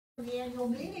The annual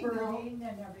meeting, birding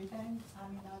and everything. I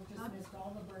mean, I've just missed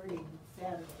all the birding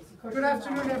Saturdays. Of course, Good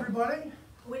afternoon, everybody.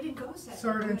 We didn't go Saturday.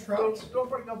 Sorry to interrupt. Don't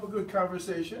bring up a good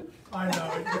conversation. I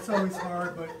know, it's always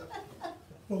hard, but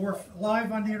we're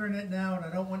live on the internet now, and I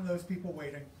don't want those people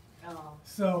waiting. Oh.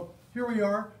 So here we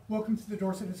are. Welcome to the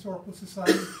Dorset Historical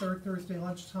Society third Thursday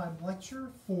lunchtime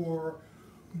lecture for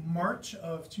March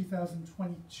of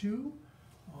 2022.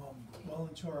 Well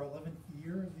into our 11th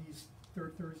year of these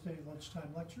third Thursday lunchtime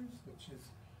lectures, which is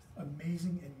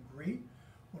amazing and great.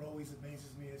 What always amazes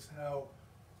me is how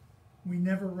we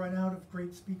never run out of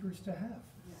great speakers to have.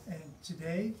 Yes. And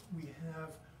today we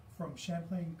have from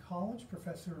Champlain College,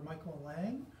 Professor Michael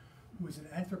Lange, who is an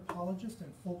anthropologist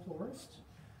and folklorist,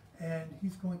 and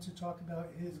he's going to talk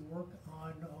about his work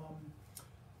on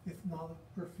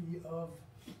ethnography of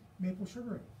maple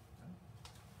sugaring.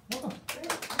 Welcome.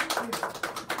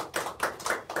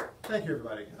 Thank you,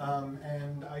 everybody.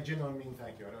 And I genuinely mean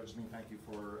thank you. I don't just mean thank you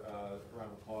for a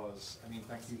round of applause. I mean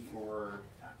thank you for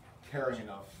caring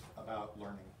enough about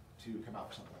learning to come out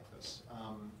with something like this.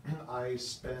 I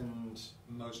spend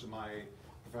most of my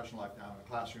professional life now in a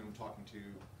classroom talking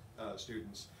to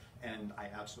students, and I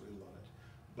absolutely love it.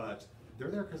 But they're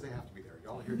there because they have to be there.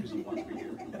 Y'all are here because you want to be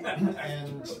here.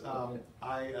 And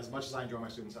I, as much as I enjoy my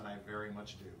students, and I very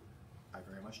much do,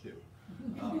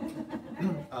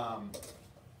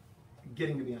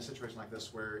 getting to be in a situation like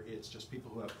this where it's just people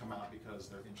who have come out because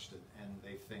they're interested and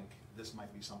they think this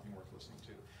might be something worth listening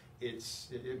to.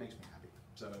 It makes me happy.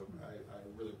 So I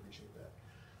really appreciate that.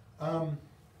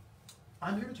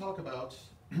 I'm here to talk about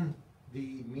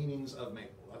the meanings of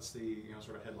maple. That's the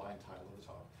sort of headline title at the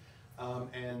top.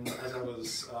 And as I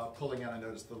was pulling out, I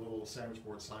noticed the little sandwich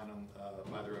board sign on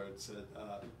by the road said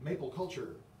maple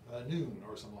culture, noon,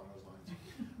 or something along those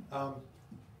lines.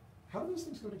 How do those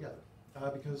things go together?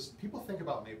 Because people think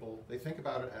about maple, they think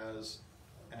about it as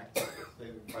an activity. They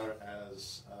think about it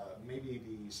as maybe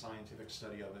the scientific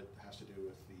study of it has to do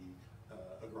with the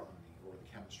agronomy or the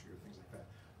chemistry or things like that.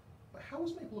 But how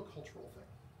is maple a cultural thing?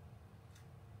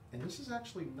 And this is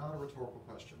actually not a rhetorical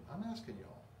question. I'm asking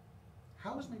y'all,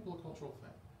 how is maple a cultural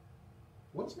thing?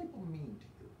 What does maple mean to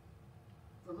you?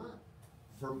 Vermont.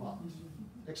 Vermont.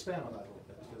 Expand on that a little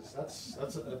bit, because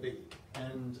that's a biggie.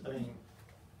 And I mean,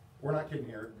 we're not kidding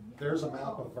here. There's a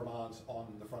map of Vermont on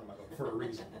the front of my book for a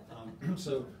reason.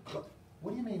 So,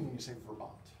 what do you mean when you say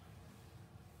Vermont?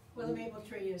 Well, the maple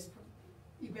tree is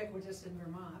ubiquitous in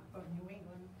Vermont, but New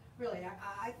England, really,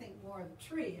 I think more of the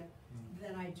tree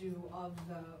than I do of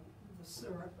the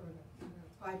syrup or the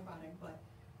byproduct, but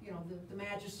the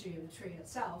majesty of the tree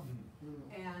itself,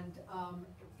 and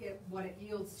what it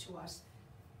yields to us.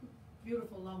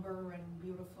 Beautiful lumber and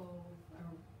beautiful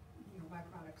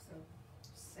byproducts of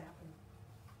sap.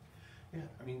 Yeah,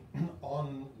 I mean,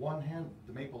 on one hand,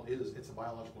 the maple it's a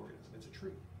biological organism. It's a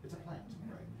tree. It's a plant,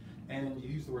 right? And you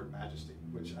use the word majesty,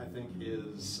 which I think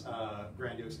is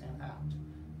grandiose and apt,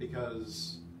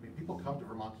 because people come to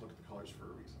Vermont to look at the colors for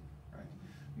a reason, right?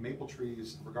 Maple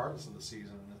trees, regardless of the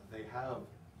season, they have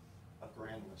a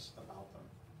grandness about them,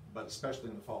 but especially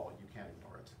in the fall, you can't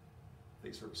ignore it.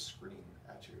 They sort of scream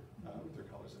at you with their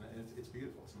colors, and it's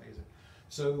beautiful. It's amazing.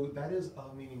 So that is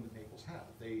a meaning that maples have.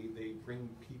 They bring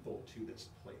people to this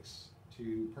place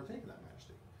to partake in that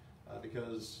majesty,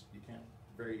 because you can't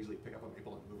very easily pick up a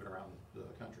maple and move it around the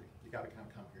country. You got to kind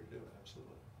of come here to do it,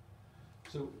 absolutely.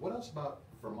 So what else about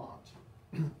Vermont?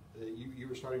 You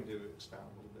were starting to expound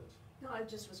a little bit. No, I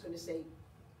just was going to say,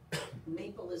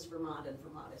 maple is Vermont and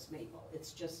Vermont is maple.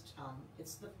 It's just,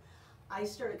 I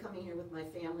started coming here with my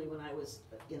family when I was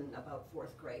in about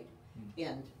 4th grade,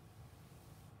 and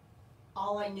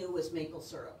all I knew was maple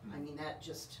syrup. I mean, that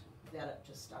just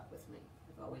stuck with me.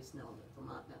 I've always known that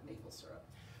Vermont meant maple syrup.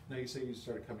 Now, you say you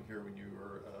started coming here when you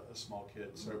were a small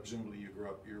kid, so presumably you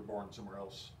were born somewhere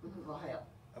else? Ohio.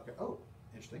 Okay, oh,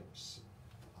 interesting.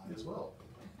 I as well.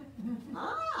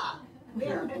 Ah,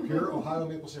 where? Pure Ohio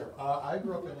maple syrup. I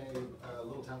grew up in a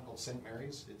little town called St.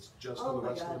 Mary's. It's just to the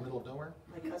west of the middle of nowhere.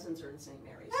 My cousins are in St.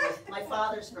 Mary's. My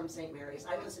father's from St. Mary's.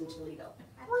 I was in Toledo.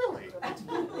 Really?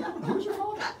 Yeah. Who's your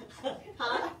father?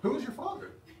 Huh? Who's your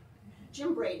father?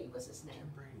 Jim Brady was his name.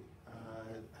 Jim Brady.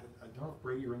 I don't know if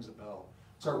Brady rings a bell.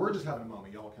 Sorry, we're just having a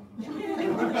moment. Y'all can.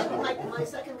 My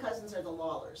second cousins are the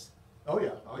Lawlers. Oh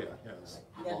yeah, yes.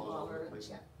 Ned Lawler.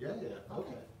 Yeah.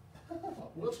 Okay.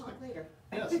 We'll talk later.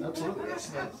 Yes, absolutely.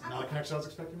 That's not a connection I was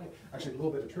expecting to make. Actually, a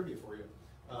little bit of trivia for you,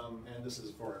 and this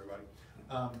is for everybody.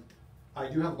 I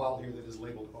do have a bottle here that is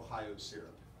labeled Ohio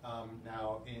syrup.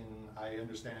 Now, I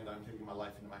understand I'm taking my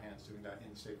life into my hands doing that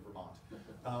in the state of Vermont.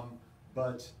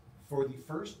 But for the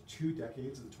first 2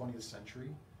 decades of the 20th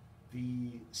century,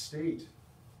 the state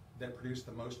that produced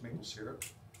the most maple syrup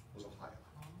was Ohio.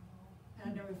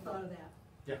 And I never thought of that.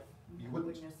 Yeah, you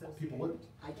wouldn't, people wouldn't.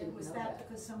 I didn't Was know that that.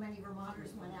 because so many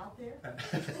Vermonters went out there?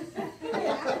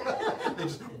 They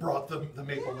just brought the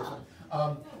maple with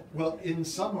them. Well, in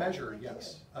some measure,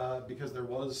 yes, because there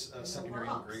was secondary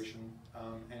rocks. immigration,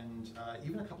 and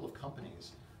even a couple of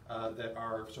companies that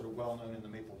are sort of well known in the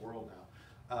maple world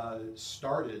now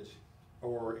started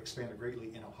or expanded greatly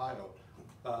in Ohio.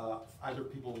 Either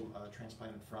people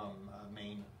transplanted from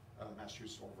Maine,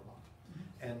 Massachusetts, or Vermont.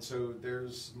 And so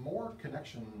there's more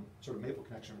connection, sort of maple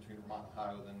connection between Vermont and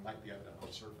Ohio than might be evident on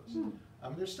the surface.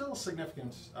 There's still a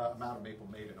significant amount of maple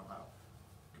made in Ohio.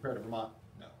 Compared to Vermont,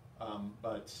 no.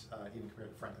 But even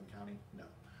compared to Franklin County, no.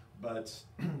 But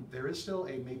there is still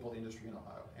a maple industry in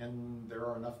Ohio, and there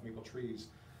are enough maple trees.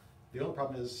 The only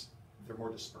problem is they're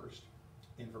more dispersed.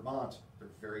 In Vermont, they're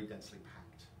very densely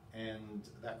packed, and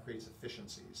that creates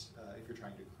efficiencies if you're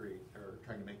trying to create or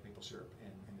trying to make maple syrup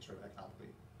in any sort of economically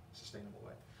sustainable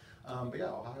way. But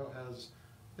yeah, Ohio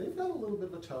they've got a little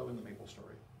bit of a toe in the maple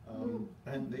story.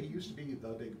 And they used to be the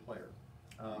big player.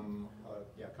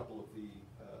 Yeah, a couple of the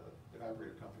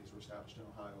evaporator companies were established in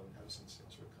Ohio and have since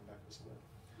sort of come back this way.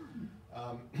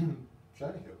 So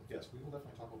anywho, yes, we will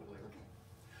definitely talk a little bit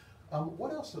later.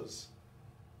 What else does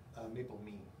maple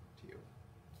mean to you?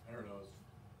 I don't know,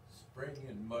 spring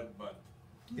and mud month.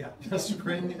 Yeah,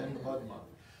 spring and mud month.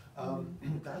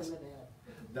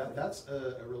 That's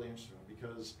a really interesting one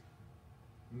because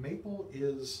maple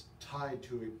is tied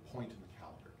to a point in the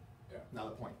calendar. Yeah. Now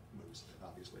the point moves,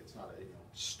 obviously. It's not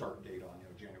a start date on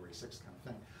January 6th kind of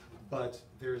thing. But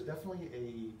there's definitely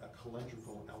a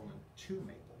calendrical element to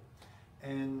maple.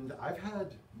 And I've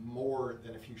had more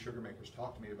than a few sugar makers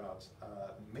talk to me about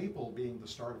maple being the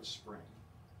start of spring.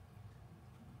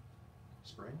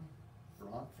 Spring?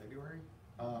 Vermont? February?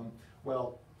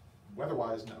 Well,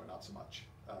 weather-wise, no, not so much.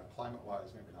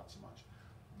 Climate-wise, maybe not so much.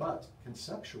 But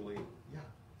conceptually, yeah,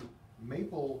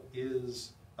 maple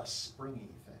is a springy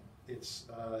thing. It's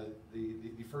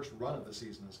the first run of the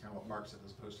season is kind of what marks it,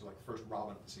 as opposed to like the first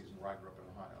robin of the season where I grew up in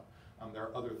Ohio. There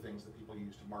are other things that people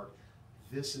use to mark.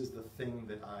 This is the thing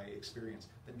that I experience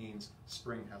that means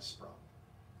spring has sprung.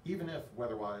 Even if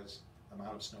weather-wise,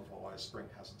 amount of snowfall-wise, spring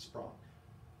hasn't sprung.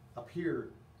 Up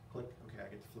here, click, okay, I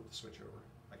get to flip the switch over.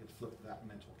 I get to flip that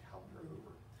mental calendar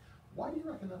over. Why do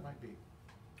you reckon that might be?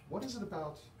 What is it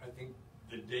about? I think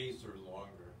the days are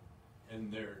longer, and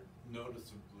they're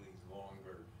noticeably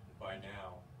longer by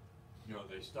now.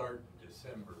 They start in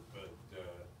December, but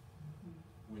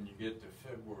when you get to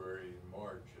February and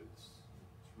March, it's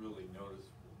really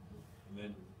noticeable. And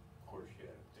then, of course, you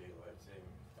have daylight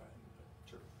saving time,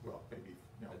 but Sure. Well, maybe,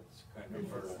 that's kind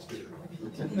of hard too.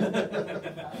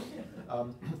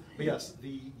 But yes,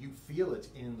 you feel it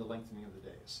in the lengthening of the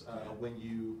days. When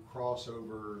you cross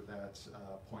over that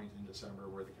point in December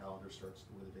where the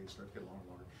days start to get longer and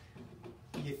longer,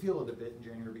 you feel it a bit in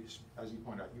January, because, as you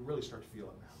point out, you really start to feel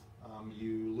it now.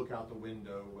 You look out the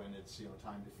window when it's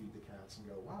time to feed the cats and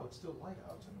go, wow, it's still light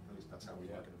out, and at least that's how we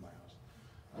like it in my house.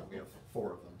 We have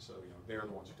 4 of them, so they're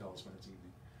the ones who tell us when it's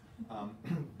evening.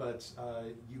 But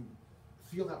you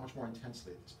feel that much more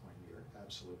intensely at this point in the year,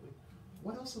 absolutely.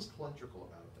 What else is calendrical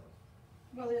about it,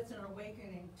 though? Well, it's an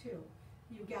awakening too.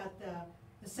 You've got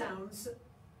the sounds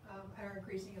are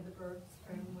increasing of the birds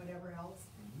and whatever else,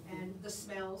 and the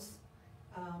smells,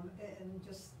 and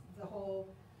just the whole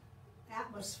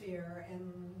atmosphere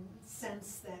and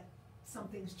sense that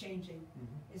something's changing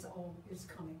is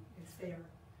coming. It's there.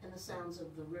 And the sounds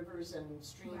of the rivers and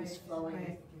streams Right, flowing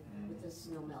right. with the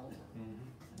snow melting.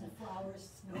 The flowers,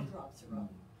 snowdrops are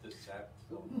up. The sap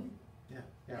flow. Yeah,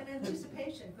 yeah. And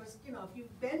anticipation, because if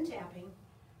you've been tapping,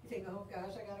 you think, oh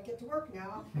gosh, I gotta get to work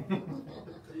now.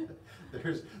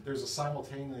 There's a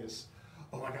simultaneous,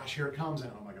 oh my gosh, here it comes,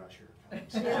 and oh my gosh, here it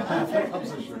comes. Yeah. Here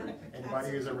comes the sugar. Anybody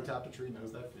who's ever tapped a tree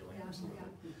knows that feeling, Yeah, absolutely.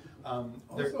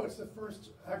 Also, it's the first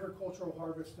agricultural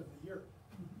harvest of the year.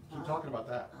 Keep talking about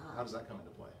that. How does that come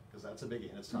into play? Because that's a biggie,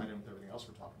 and it's tied in with everything else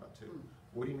we're talking about too.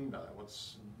 What do you mean by that?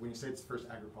 When you say it's the first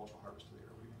agricultural harvest of the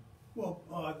year, what do you mean? Well,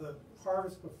 the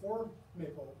harvest before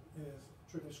maple is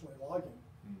traditionally logging,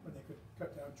 when they could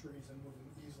cut down trees and move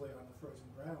them easily on the frozen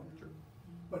ground. Sure.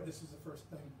 But this is the first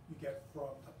thing you get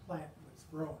from a plant that's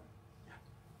growing.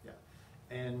 Yeah.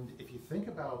 And if you think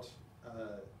about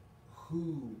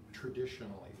who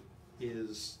traditionally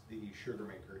is the sugar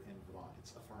maker in Vermont,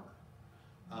 it's a farmer.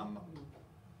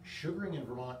 Sugaring in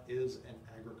Vermont is an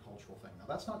agricultural thing. Now,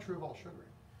 that's not true of all sugaring.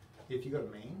 If you go to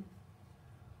Maine,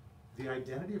 the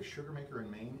identity of sugar maker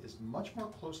in Maine is much more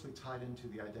closely tied into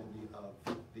the identity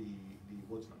of the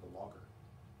woodsman, the logger.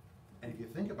 And if you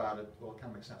think about it, well, it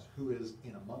kind of makes sense. Who is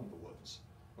in among the woods?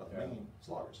 Well, in Yeah. Maine, it's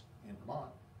loggers. In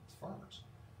Vermont, it's farmers,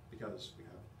 because we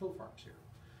have hill farms here.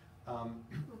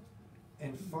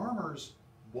 And farmers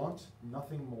want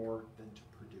nothing more than to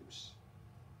produce.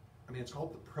 I mean, it's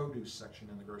called the produce section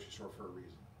in the grocery store for a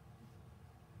reason.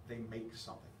 They make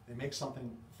something. They make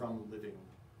something from living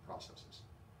processes,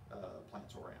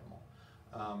 plants or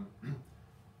animal.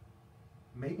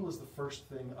 Maple is the first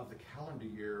thing of the calendar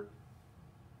year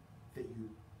that you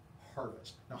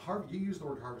harvest. Now, you use the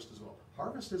word harvest as well.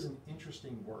 Harvest is an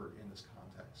interesting word in this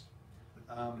context.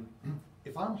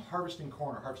 If I'm harvesting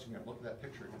corn or harvesting, look at that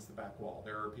picture against the back wall.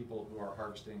 There are people who are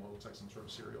harvesting what looks like some sort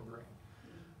of cereal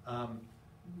grain.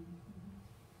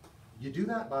 You do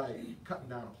that by cutting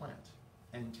down a plant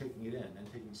and taking it in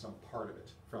and taking some part of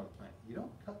it from the plant. You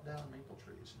don't cut down maple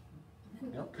trees. You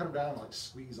don't cut them down and like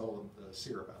squeeze all of the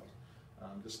syrup out,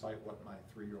 despite what my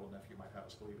 3-year-old nephew might have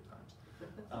us believe at times.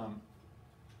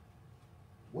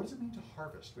 What does it mean to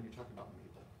harvest when you're talking about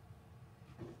maple?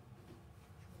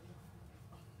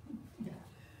 Yeah.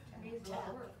 Needs a lot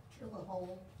of work. Drill a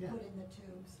hole, Yeah. put in the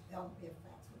tubes, if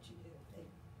that's what you do.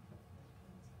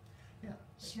 Yeah.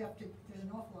 But you have to, there's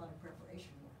an awful lot of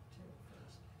preparation work too,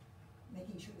 first.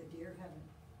 Making sure the deer haven't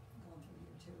gone through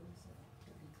your tubes.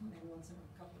 If you come in once in a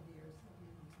couple of years, they'll be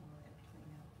once more, they have to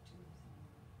clean out the tubes.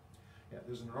 Yeah,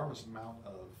 there's an enormous amount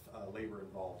of labor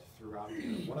involved throughout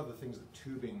here. One of the things that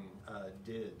tubing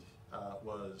did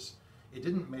was it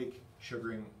didn't make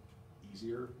sugaring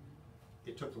easier.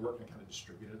 It took the work and kind of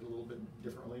distributed it a little bit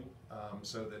differently,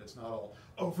 so that it's not all,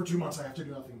 oh, for 2 months I have to do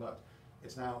nothing but.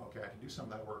 It's now, okay, I can do some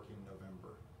of that work in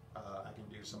November. I can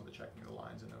do some of the checking of the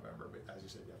lines in November, but as you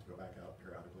said, you have to go back out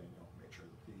periodically and make sure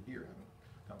that the deer haven't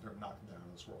come through and knocked them down,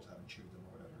 and the squirrels haven't chewed them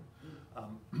or whatever.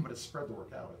 But it's spread the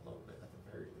work out a little bit at the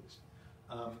very least.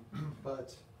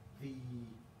 But the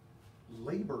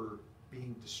labor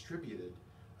being distributed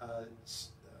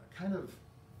kind of,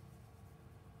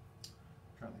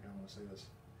 I'm trying to think how I want to say this.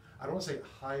 I don't want to say it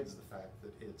hides the fact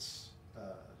that it's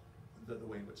the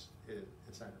way in which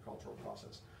it's an agricultural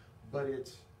process, but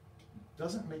it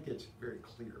doesn't make it very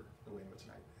clear the way in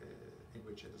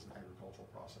which it is an agricultural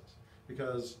process.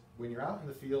 Because when you're out in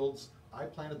the fields, I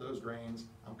planted those grains,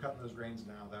 I'm cutting those grains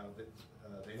now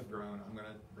that they have grown, I'm going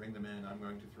to bring them in, I'm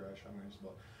going to thresh, I'm going to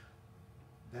smoke.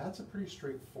 That's a pretty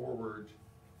straightforward,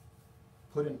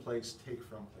 put in place, take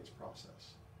from place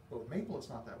process. But with maple, it's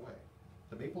not that way.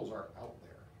 The maples are out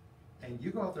there. And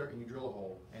you go out there and you drill a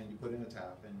hole and you put in a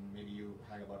tap and maybe you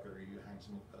hang a bucket or you hang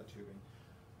some tubing.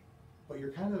 But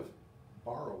you're kind of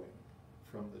borrowing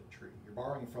from the tree. You're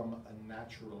borrowing from a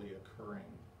naturally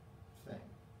occurring thing.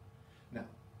 Now,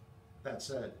 that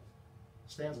said,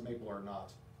 stands of maple are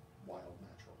not wild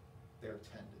natural. They're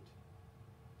tended.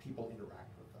 People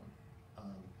interact with them.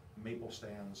 Maple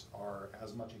stands are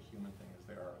as much a human thing as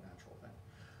they are a natural thing.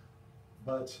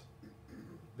 But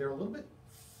they're a little bit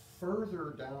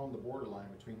further down the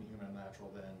borderline between the human and natural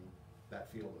than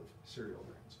that field of cereal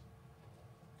grains.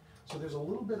 So there's a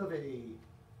little bit of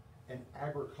an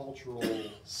agricultural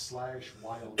 /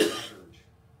 wild gathered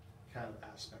kind of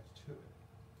aspect to it.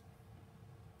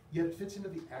 Yet it fits into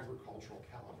the agricultural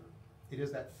calendar. It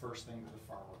is that first thing that a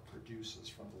farmer produces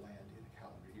from the land in a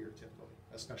calendar year typically,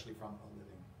 especially from a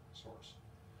living source.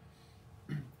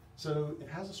 So it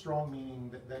has a strong meaning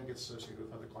that then gets associated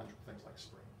with other calendrical things like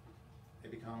spring. It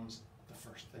becomes the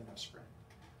first thing of spring.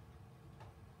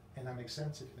 And that makes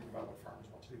sense if you think about what farmers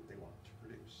want to do. They want to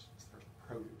produce. It's the first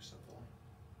produce of the land.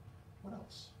 What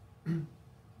else? You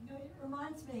know, it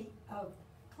reminds me of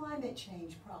climate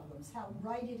change problems, how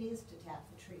right it is to tap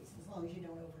the trees, as long as you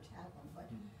don't over-tap them.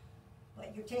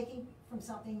 But you're taking from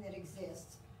something that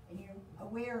exists, and you're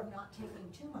aware of not taking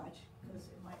too much, because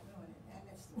it might ruin it. And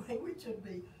it's the way we should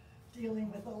be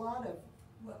dealing with a lot of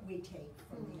what we take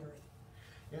from the earth.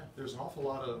 Yeah, there's an awful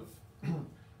lot of,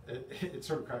 it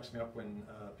sort of cracks me up when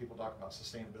people talk about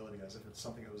sustainability as if it's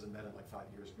something that was invented like 5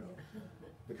 years ago.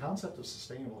 The concept of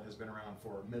sustainable has been around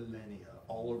for millennia,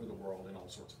 all over the world in all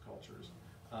sorts of cultures.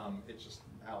 It's just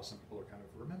now some people are kind of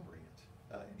remembering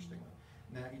it, interestingly.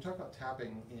 Now, you talk about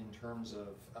tapping in terms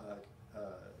of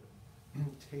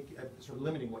sort of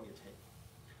limiting what you take.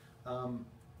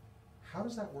 How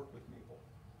does that work with maple?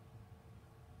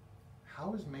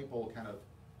 How is maple kind of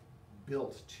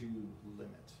built to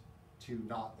limit, to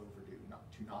not overdo,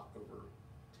 to not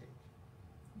overtake?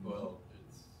 Well,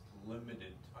 it's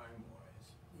limited time-wise.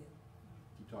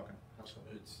 Keep talking. How so?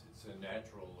 It's a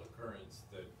natural occurrence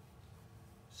that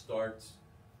starts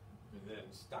and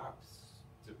then stops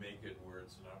to make it where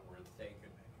it's not worth taking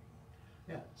anymore.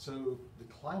 Yeah, so the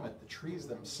climate, the trees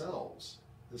themselves,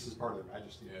 this is part of their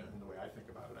majesty Yeah. in the way I think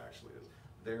about it actually, is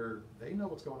they know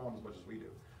what's going on as much as we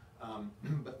do.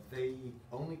 But they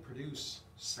only produce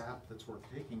sap that's worth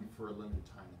taking for a limited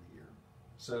time in the year.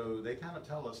 So they kind of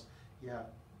tell us, yeah,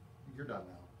 you're done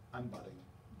now. I'm budding.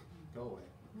 Go away.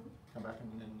 Come back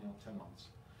in 10 months.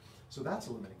 So that's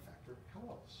a limiting factor. How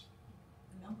else?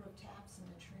 The number of taps in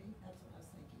the tree, that's what I was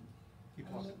thinking. Keep I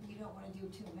mean, tossing. you don't wanna do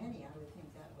too many, I would think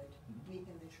that would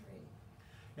weaken the tree.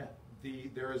 Yeah,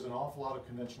 there is an awful lot of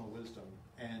conventional wisdom,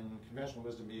 and conventional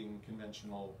wisdom being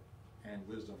conventional and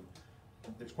wisdom,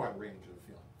 there's quite a range of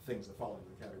things that fall into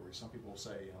the category. Some people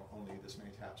say only this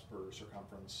many taps per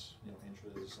circumference,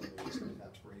 inches, only this many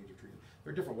taps per age of tree.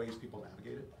 There are different ways people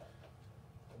navigate it.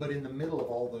 But in the middle of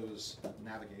all those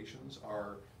navigations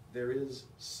there is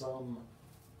some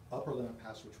upper limit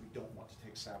past which we don't want to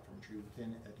take sap from a tree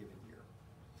within a given year.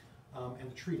 And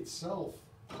the tree itself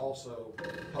also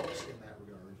helps in that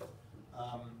regard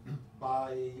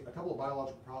by a couple of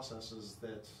biological processes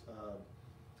that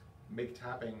make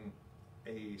tapping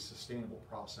a sustainable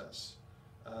process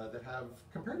that have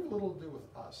comparatively little to do with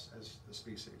us as the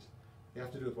species. They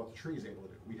have to do with what the tree is able to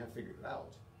do. We have figured it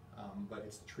out, but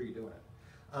it's the tree doing it.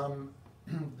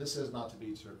 This is not to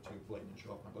be sort of too blatant and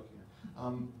show off my book here,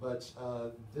 but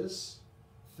this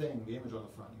thing, the image on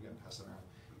the front, you can pass it around,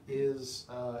 is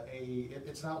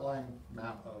it's an outline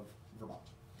map of Vermont.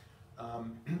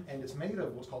 And it's made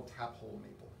of what's called tap hole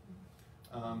maple.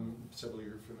 Several of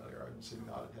you are familiar, I've been seeing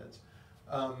nodded heads.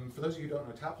 For those of you who don't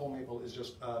know, tap hole maple is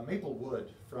just maple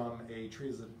wood from a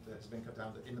tree that has been cut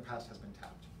down that in the past has been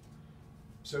tapped.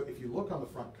 So if you look on the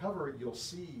front cover, you'll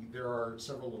see there are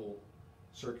several little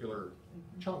circular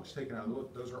chunks taken out of the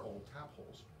wood. Those are old tap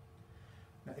holes.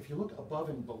 Now if you look above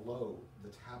and below the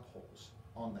tap holes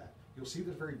on that, you'll see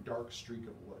this very dark streak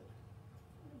of wood.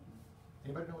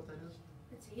 Anybody know what that is?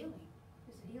 It's healing.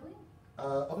 Is it healing?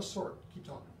 Of a sort. Keep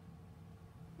talking.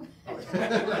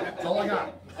 That's all I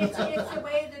got. It's the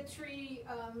way the tree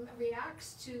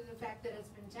reacts to the fact that it's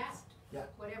been tapped. Yeah.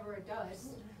 Whatever it does.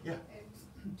 Yeah. It's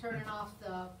turning off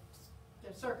the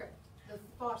circuit, the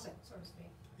faucet, so to speak.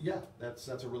 Yeah, that's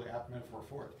a really apt metaphor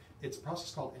for it. It's a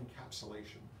process called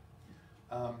encapsulation.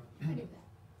 I knew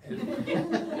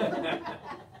that.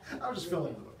 I was just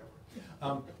filling the book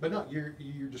over. But no,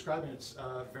 you're describing it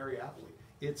very aptly.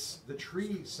 It's the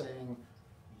tree saying,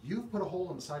 you've put a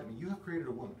hole inside of me, you have created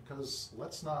a wound, because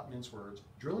let's not mince words,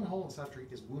 drilling a hole inside a tree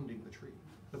is wounding the tree.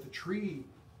 But the tree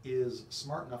is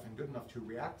smart enough and good enough to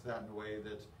react to that in a way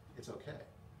that it's okay.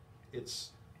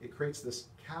 It creates this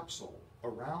capsule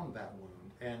around that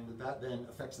wound, and that then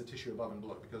affects the tissue above and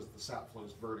below because the sap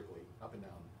flows vertically up and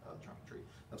down the trunk of the tree.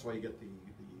 That's why you get the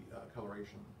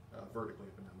coloration vertically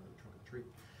up and down the trunk of the tree.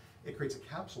 It creates a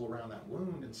capsule around that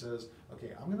wound and says,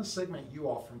 okay, I'm going to segment you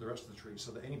off from the rest of the tree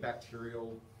so that any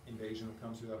bacterial invasion that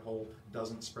comes through that hole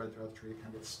doesn't spread throughout the tree. It kind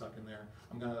of gets stuck in there.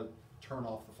 I'm going to turn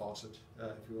off the faucet,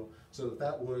 if you will, so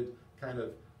that wood kind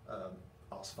of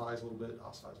ossifies a little bit.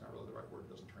 Ossify is not really the right word.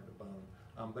 It doesn't turn to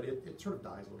bone. But it sort of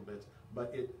dies a little bit.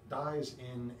 But it dies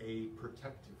in a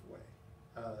protective way.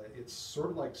 It's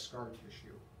sort of like scar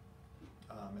tissue,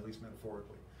 at least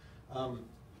metaphorically.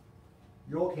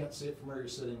 You all can't see it from where you're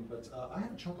sitting, but I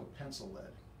have a chunk of pencil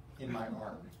lead in my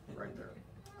arm right there.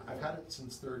 I've had it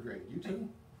since 3rd grade. You too?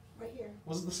 Right here.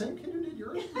 Was it the same kid who did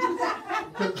yours?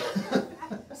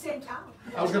 Same town.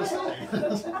 I was going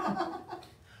to say.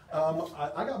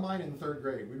 I got mine in 3rd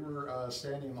grade. We were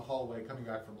standing in the hallway coming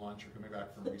back from lunch or coming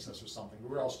back from recess or something. We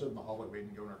were all stood in the hallway waiting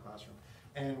to go in our classroom.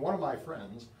 And one of my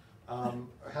friends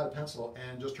had a pencil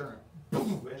and just turned it,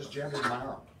 boom, and just jammed it in my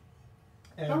arm.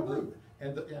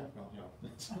 And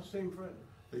it's the same friend.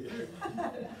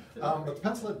 But the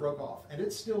pencil lead broke off, and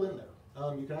it's still in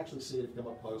there. You can actually see it if you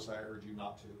come up close. I urge you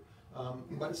not to.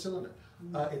 But it's still in there.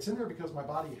 It's in there because my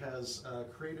body has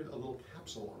created a little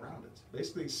capsule around it.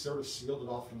 Basically sort of sealed it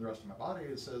off from the rest of my body.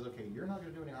 It says, okay, you're not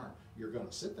going to do any harm. You're going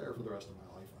to sit there for the rest of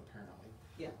my life, apparently.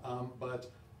 Yeah.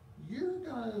 But you're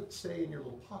going to stay in your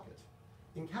little pocket.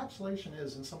 Encapsulation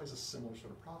is, in some ways, a similar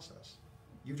sort of process.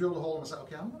 You drilled a hole and said,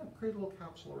 okay, I'm going to create a little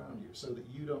capsule around you so that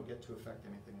you don't get to affect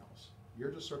anything else. You're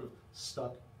just sort of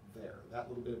stuck there. That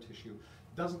little bit of tissue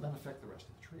doesn't then affect the rest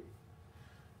of the tree.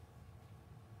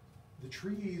 The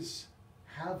trees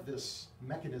have this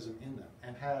mechanism in them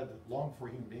and had long before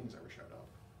human beings ever showed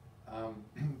up.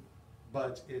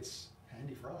 But it's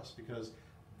handy for us because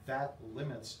that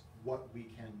limits what we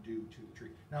can do to the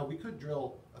tree. Now, we could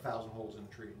drill 1,000 holes in a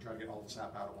tree and try to get all the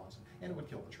sap out at once, and it would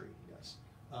kill the tree, yes.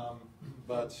 I'll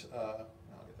get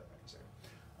that back in a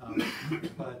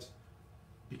second. But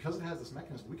because it has this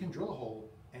mechanism, we can drill a hole,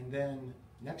 and then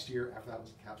next year, after that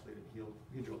was encapsulated and healed,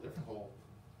 we can drill a different hole,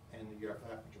 and the year after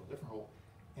that, we can drill a different hole.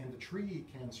 And the tree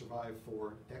can survive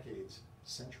for decades,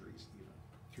 centuries even,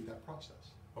 through that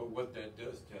process. But what that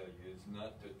does tell you is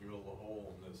not to drill a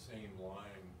hole in the same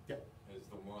line Yep. as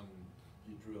the one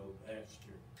you drilled last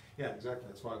year. Yeah, exactly.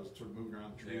 That's why I was sort of moving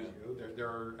around the trees. Yeah. There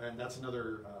are, and that's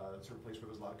another sort of place where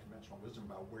there's a lot of conventional wisdom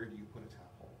about where do you put a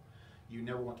tap hole. You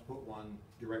never want to put one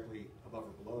directly above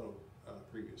or below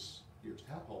previous year's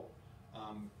tap hole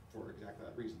for exactly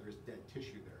that reason. There's dead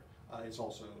tissue there. It's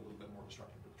also a little bit more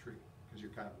destructive to the tree because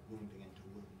you're kind of wounding into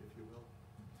wound, if you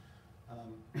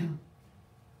will.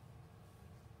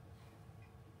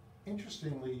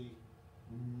 Interestingly,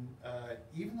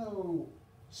 even though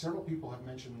several people have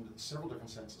mentioned several different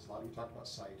senses, a lot of you talked about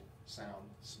sight, sound,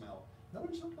 smell,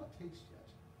 nobody's talked about taste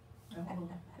yet.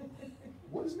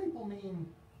 What does maple mean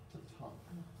to the tongue?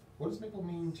 What does maple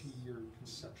mean to you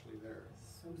conceptually there?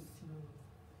 So smooth.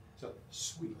 So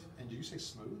sweet, and did you say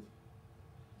smooth?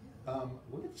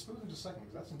 We'll get to smooth in just a second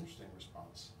because that's an interesting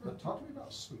response. But talk to me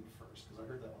about sweet first, because I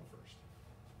heard that one first.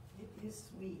 It is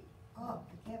sweet. Oh,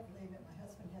 I can't believe it. My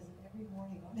husband has it every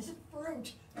morning on his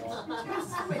fruit. Oh. It's too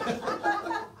sweet.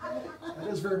 That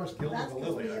is very much gilding That's the 'cause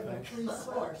lily, we I have a think. free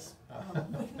source.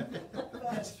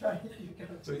 That's right.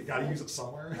 So you got to use it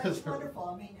somewhere. That's wonderful.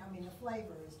 I mean, the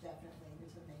flavor is definitely,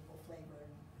 there's a maple flavor,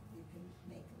 and you can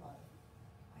make a lot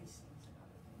of icings and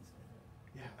other things with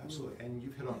it. Yeah, absolutely. And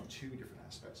you've hit on two different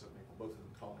aspects of maple, both of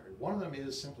them culinary. One of them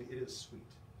is simply it is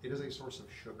sweet. It is a source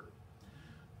of sugar.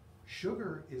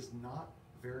 Sugar is not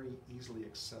very easily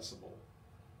accessible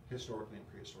historically and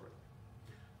prehistorically.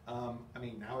 I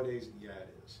mean, nowadays, yeah,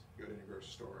 it is. You go to any grocery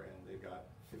store and they've got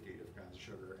 50 different kinds of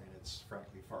sugar, and it's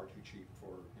frankly far too cheap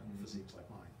for physiques like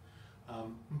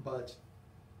mine. But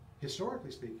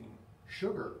historically speaking,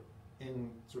 sugar in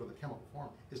sort of the chemical form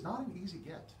is not an easy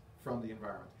get from the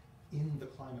environment in the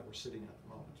climate we're sitting in at the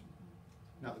moment.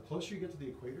 Now, the closer you get to the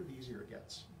equator, the easier it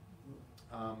gets.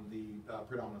 The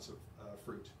predominance of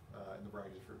fruit and the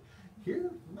varieties of fruit.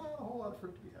 Here, not a whole lot of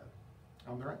fruit to be had.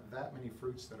 There aren't that many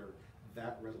fruits that are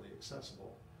that readily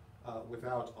accessible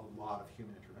without a lot of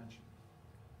human intervention.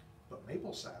 But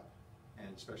maple sap,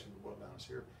 and especially the boiled down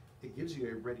here, it gives you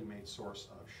a ready-made source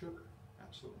of sugar,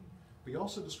 absolutely. We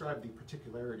also describe the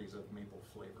particularities of maple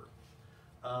flavor.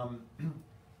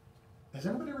 Has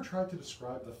anybody ever tried to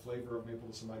describe the flavor of maple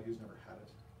to somebody who's never had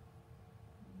it?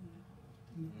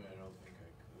 I don't think I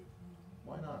could.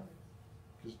 Why not?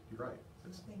 Because you're right.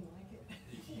 It's, Nothing like it.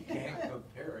 You can't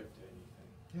compare it to anything.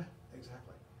 yeah,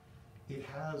 exactly. It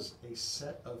has a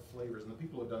set of flavors, and the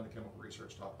people who have done the chemical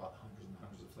research talk about hundreds and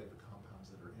hundreds of flavored compounds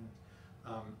that are in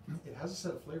it. It has a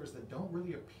set of flavors that don't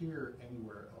really appear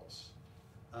anywhere else.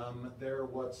 They're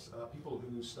what people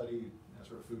who study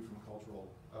sort of food from a cultural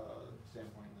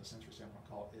standpoint and the sensory standpoint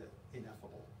call it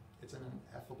ineffable. It's an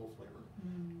ineffable flavor.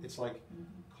 It's like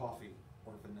coffee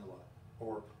or vanilla,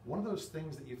 or one of those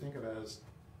things that you think of as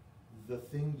the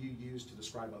thing you use to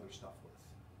describe other stuff with.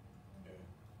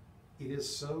 Yeah. It is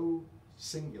so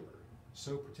singular,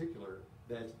 so particular,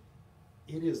 that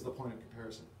it is the point of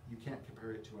comparison. You can't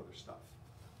compare it to other stuff.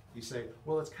 You say,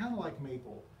 well, it's kind of like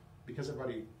maple, because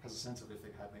everybody has a sense of if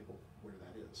they've had maple, where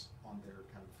that is on their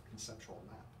kind of conceptual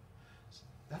map. So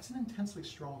that's an intensely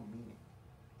strong meaning.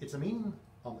 It's a meaning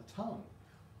on the tongue,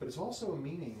 but it's also a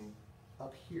meaning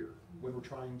up here when we're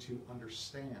trying to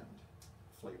understand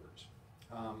flavors,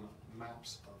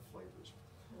 maps of flavors.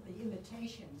 Well, the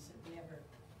imitations have never.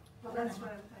 Well, that's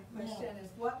what my question is,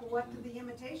 what do the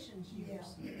imitations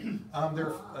use? Yeah.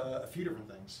 There are a few different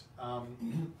things.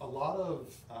 A lot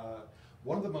of,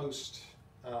 one of the most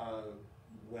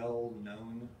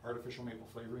well-known artificial maple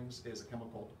flavorings is a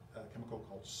chemical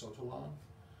called sotolan.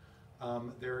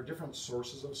 There are different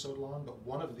sources of sotolan, but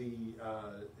one of the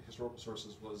historical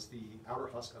sources was the outer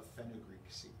husk of fenugreek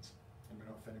seeds. And you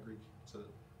know fenugreek? It's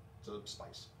a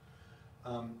spice.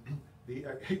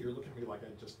 You're looking at me like I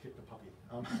just kicked a puppy.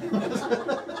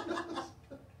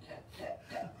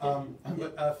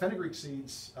 But fenugreek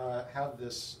seeds have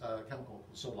this chemical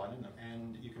sotolan in them,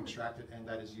 and you can extract it, and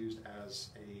that is used as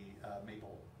a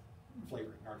maple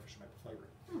flavoring, artificial maple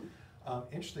flavoring.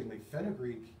 Interestingly,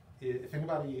 fenugreek, if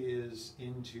anybody is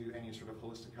into any sort of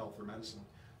holistic health or medicine,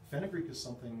 fenugreek is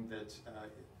something that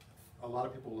a lot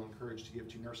of people will encourage to give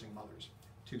to nursing mothers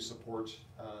to support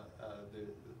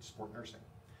support nursing.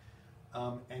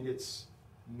 And it's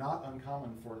not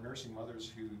uncommon for nursing mothers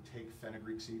who take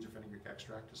fenugreek seeds or fenugreek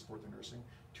extract to support their nursing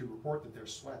to report that their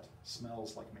sweat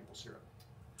smells like maple syrup.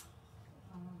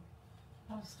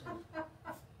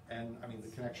 And I mean,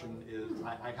 the connection is,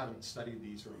 I haven't studied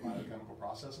these sort of biochemical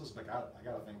processes, but I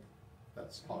gotta think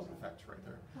that's cause and effect right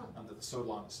there. That the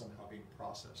sotolan is somehow being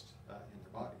processed in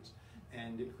their bodies,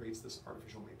 and it creates this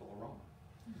artificial maple aroma.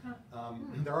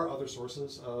 There are other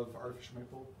sources of artificial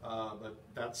maple, but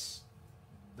that's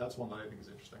that's one that I think is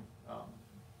interesting.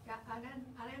 Yeah, on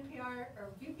NPR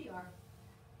or VPR,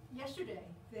 yesterday,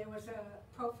 there was a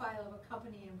profile of a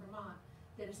company in Vermont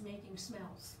that is making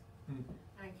smells.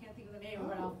 I can't think of the name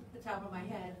of it off the top of my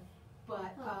head,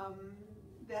 but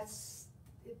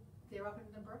they're up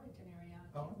in the Burlington area.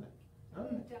 Oh, are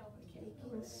they? Oh.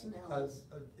 Making smells.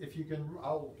 If you can,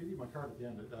 I'll give you my card at the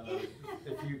end.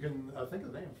 If you can think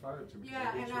of the name, fire it to me.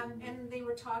 Yeah, and they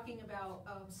were talking about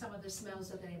some of the smells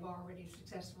that they've already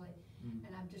successfully,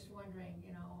 and I'm just wondering,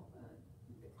 you know,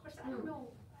 of course, I don't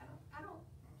know, I don't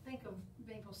think of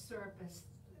maple syrup as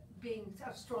being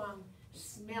a strong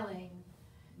smelling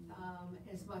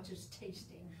as much as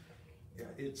tasting. Yeah,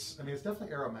 I mean, it's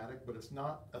definitely aromatic, but it's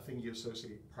not a thing you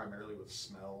associate primarily with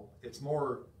smell. It's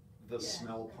more the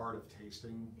smell part of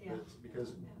tasting,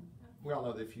 because we all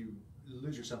know that if you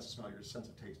lose your sense of smell, your sense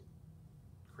of taste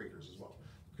craters as well.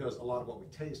 Because a lot of what we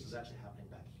taste is actually happening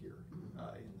back here in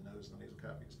the nose and the nasal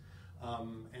cavities.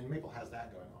 And maple has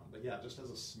that going on. But yeah, just as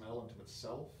a smell unto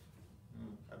itself,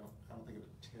 I don't think of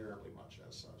it terribly much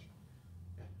as such.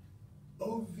 Yeah.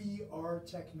 OVR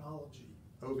technology.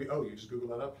 Oh, you just Google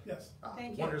that up? Yes.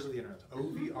 Thank you. Wonders of the internet.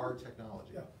 OVR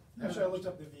technology. Yeah. Actually, I looked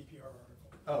up the VPR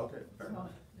article. Oh, okay, fair enough.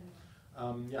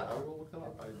 Yeah, I will look them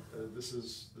up. This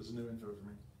is new info for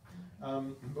me.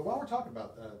 But while we're talking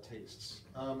about tastes,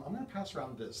 I'm going to pass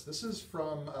around this. This is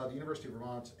from the University of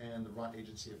Vermont and the Vermont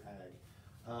Agency of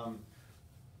Ag.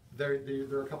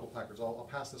 There are a couple placards. I'll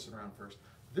pass this one around first.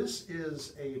 This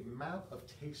is a map of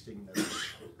tasting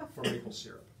notes for maple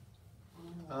syrup.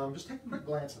 Just take a quick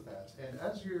glance at that, and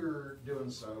as you're doing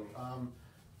so,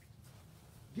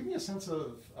 give me a sense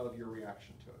of your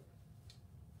reaction to it.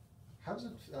 How does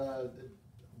it,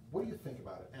 what do you think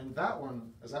about it? And that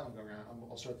one, as that one going around,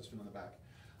 I'll start this one in the back.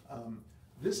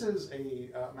 This is a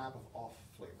map of off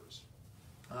flavors.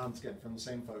 It's again from the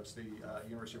same folks, the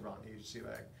University of Vermont Agency of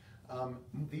Ag.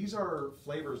 These are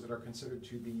flavors that are considered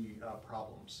to be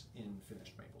problems in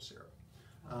finished maple syrup.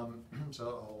 So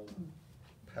I'll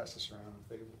pass this around.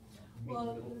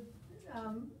 Well,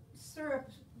 syrup,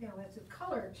 you know, as the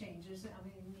color changes, I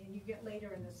mean, and you get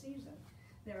later in the season,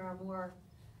 there are more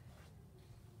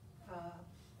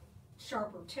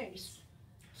sharper tastes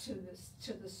to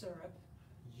the syrup.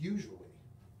 Usually,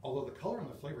 although the color and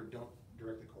the flavor don't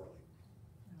directly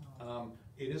correlate.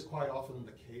 It is quite often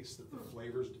the case that the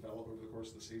flavors develop over the course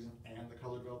of the season and the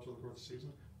color develops over the course of the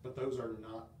season, but those are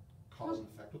not cause and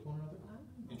effect with one another.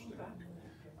 Interesting.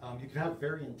 You can have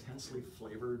very intensely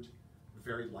flavored,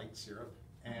 very light syrup,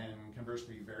 and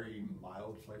conversely very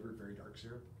mild flavored, very dark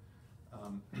syrup.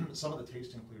 Some of the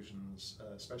taste inclusions,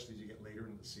 especially as you get later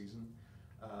into the season,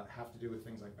 have to do with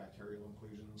things like bacterial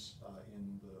inclusions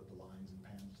in the lines and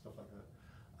pans and stuff like that,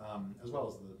 as well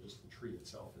as just the tree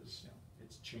itself is,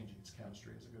 it's changing its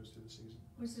chemistry as it goes through the season.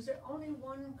 Is there only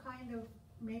one kind of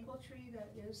maple tree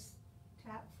that is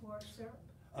tapped for syrup?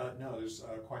 No, there's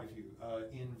quite a few.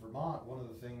 In Vermont, one of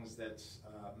the things that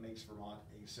makes Vermont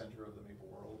a center of the maple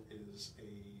world is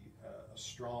a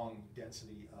strong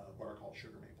density of what are called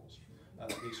sugar maples.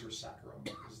 Acer saccharum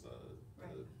is the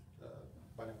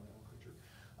binomial nomenclature.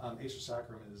 Acer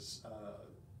saccharum is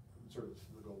sort of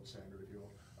the gold standard, if you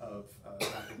will, of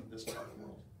back in this part of the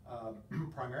world.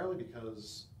 Primarily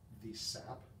because the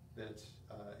sap that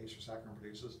Acer saccharum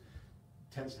produces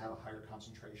tends to have a higher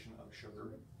concentration of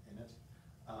sugar in it.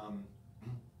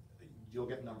 You'll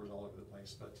get numbers all over the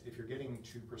place, but if you're getting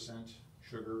 2%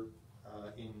 sugar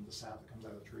in the sap that comes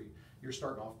out of the tree, you're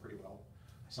starting off pretty well.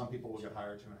 Some people will get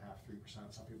higher, 2.5%,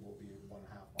 3%. Some people will be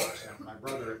 1.5%, 1%. My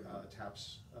brother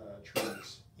taps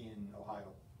trees in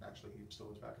Ohio. Actually, he still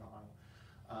lives back in Ohio.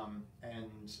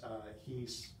 He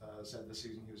said this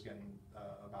season he was getting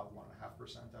about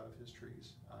 1.5% out of his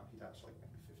trees. He taps like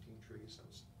maybe 15 trees, so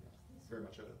it's very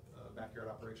much a backyard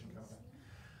operation kind of thing.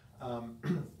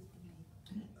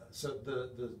 So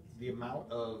the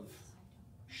amount of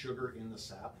sugar in the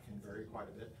sap can vary quite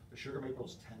a bit. The sugar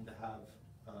maples tend to have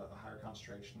a higher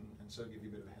concentration, and so give you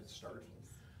a bit of a head start.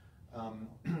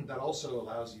 That also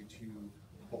allows you to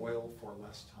boil for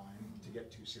less time to get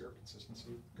to syrup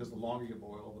consistency, because the longer you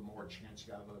boil, the more chance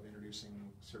you have of introducing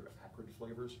sort of acrid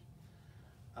flavors.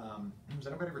 Has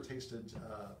anybody ever tasted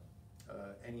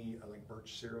any like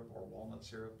birch syrup or walnut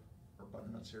syrup or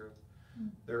butternut syrup?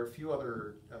 There are a few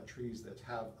other trees that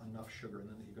have enough sugar in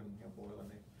them that you can boil and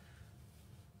make.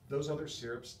 Those other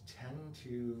syrups tend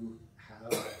to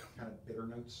have kind of bitter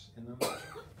notes in them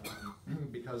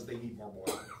because they need more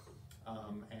boiling.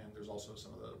 And there's also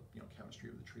some of the chemistry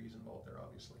of the trees involved there,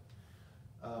 obviously.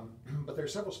 But there are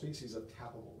several species of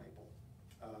tappable maple.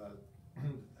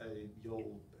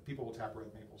 People will tap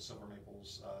red maples, silver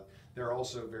maples. There are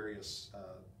also various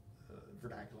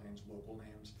vernacular names, local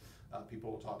names.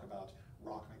 People will talk about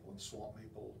rock maple and swamp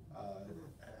maple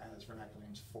as vernacular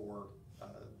names for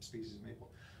species of maple.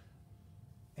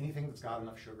 Anything that's got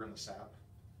enough sugar in the sap,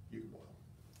 you can boil.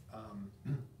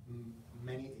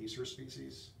 Many Acer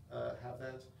species have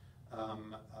that.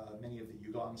 Many of the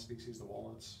Yukon species, the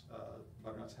walnuts,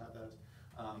 butternuts have that.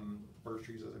 Birch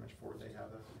trees, as I mentioned before, they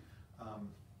have that.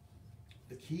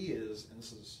 The key is, and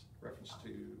this is reference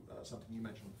to something you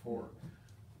mentioned before,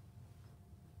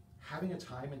 having a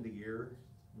time in the year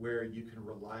where you can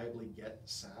reliably get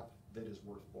sap that is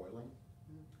worth boiling.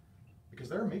 Because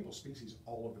there are maple species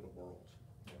all over the world.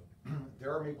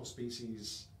 There are maple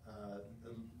species,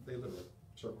 they literally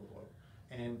circle the globe,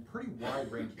 and pretty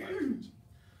wide range of latitudes.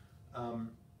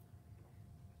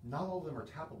 Not all of them are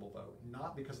tappable though,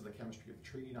 not because of the chemistry of the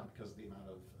tree, not because of the amount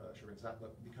of sugar and sap,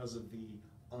 but because of the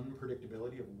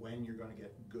unpredictability of when you're going to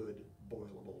get good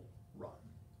boilable run.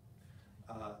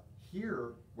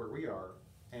 Here, where we are,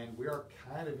 and we are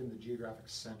kind of in the geographic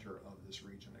center of this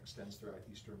region, extends throughout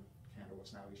eastern Canada,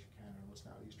 what's now eastern Canada, and what's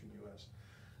now eastern US.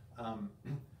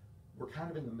 We're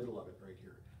kind of in the middle of it right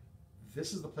here.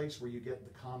 This is the place where you get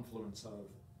the confluence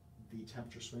of the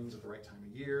temperature swings at the right time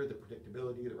of year, the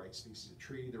predictability, the right species of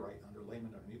tree, the right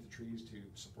underlayment underneath the trees to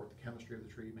support the chemistry of the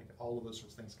tree, make all of those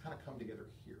sorts of things kind of come together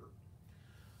here.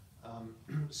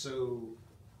 So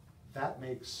that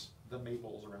makes the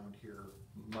maples around here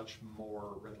much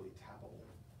more readily tappable,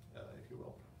 if you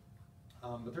will.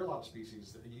 But there are a lot of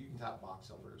species that you can tap box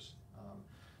elders.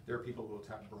 There are people who will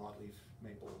tap broadleaf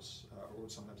maples, or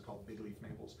what's sometimes called big leaf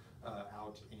maples,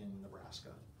 out in Nebraska.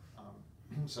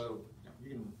 So you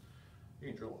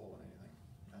can drill a hole in anything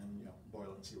and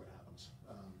boil it and see what happens.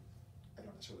 I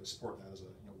don't necessarily support that as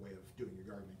a way of doing your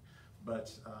gardening,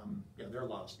 but yeah, there are a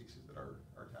lot of species that are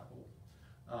tappable.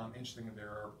 Interestingly, there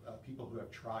are people who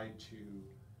have tried to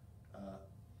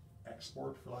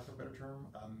export, for lack of a better term,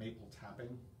 maple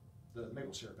tapping. The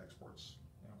maple syrup exports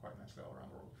quite nicely all around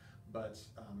the world. But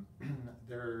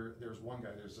there's one guy.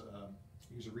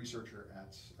 He's a researcher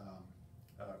at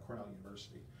Cornell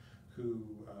University who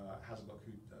has a book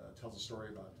who tells a story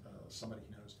about somebody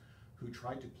he knows who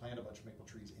tried to plant a bunch of maple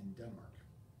trees in Denmark.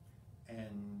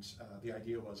 And the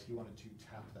idea was he wanted to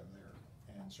tap them there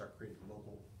and start creating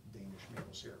local Danish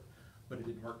maple syrup. But it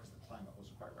didn't work because the climate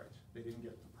wasn't quite right. They didn't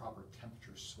get the proper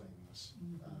temperature swings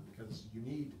because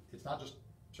it's not just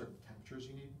certain temperatures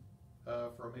you need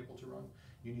for a maple to run.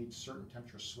 You need certain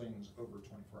temperature swings over a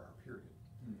 24-hour period.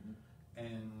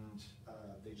 And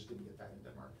they just didn't get that in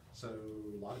Denmark. So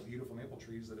a lot of beautiful maple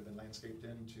trees that have been landscaped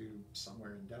into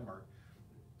somewhere in Denmark,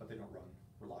 but they don't run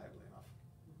reliably enough.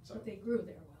 So, But they grew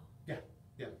there well.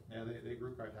 yeah, they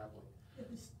grew quite happily.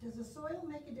 Does the soil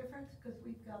make a difference? Because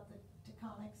we've got the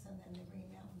Taconics and then the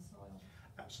Green Mountain soil.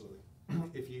 Absolutely.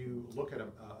 If you look at a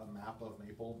map of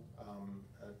maple,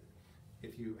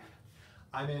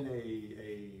 I'm in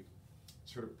a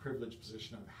sort of privileged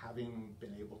position of having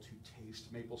been able to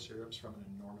taste maple syrups from an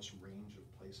enormous range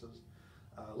of places.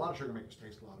 A lot of sugar makers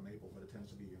taste a lot of maple, but it tends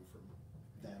to be from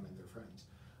them and their friends.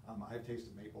 I've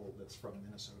tasted maple that's from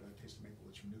Minnesota, I've tasted maple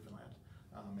that's from Newfoundland,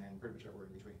 and pretty much everywhere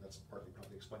in between. That's partly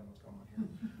probably explaining what's going on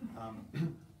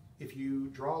here. If you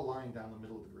draw a line down the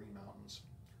middle of the Green Mountains,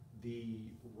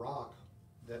 the rock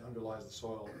that underlies the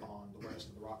soil on the west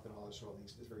and the rock that underlies the soil on the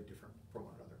east is very different from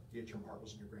one another. You get your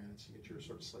marbles and your granites, you get your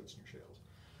sort of slates and your shales.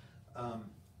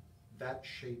 That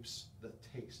shapes the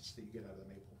tastes that you get out of the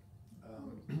maple.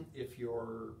 If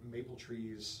your maple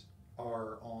trees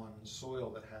are on soil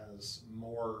that has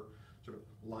more sort of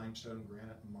limestone,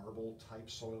 granite, marble type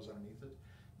soils underneath it,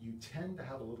 you tend to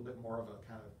have a little bit more of a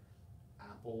kind of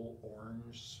apple,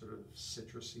 orange, sort of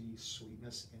citrusy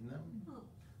sweetness in them.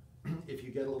 If you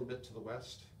get a little bit to the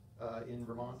west in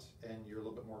Vermont and you're a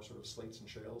little bit more sort of slates and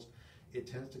shales, it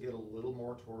tends to get a little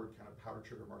more toward kind of powdered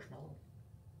sugar marshmallow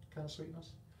kind of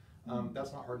sweetness.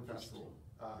 That's not hard and fast rule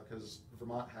because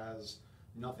Vermont has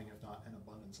nothing if not an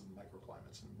abundance of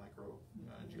microclimates and micro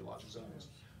geologic zones.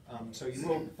 So you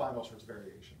will find all sorts of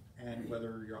variation. And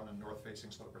whether you're on a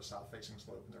north-facing slope or a south-facing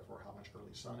slope, and therefore how much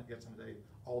early sun it gets in a day,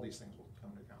 all these things will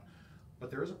come into account. But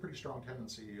there is a pretty strong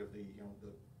tendency of the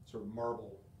sort of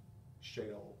marble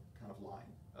shale kind of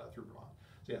line through Vermont.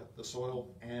 So yeah, the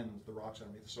soil and the rocks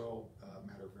underneath the soil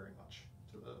matter very much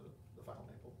to the final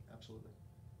maple, absolutely.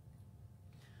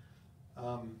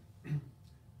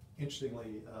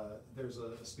 Interestingly, there's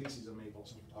a species of maple,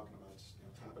 since we're talking about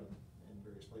tapping in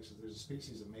various places, there's a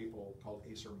species of maple called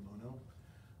Acer mono,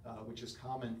 which is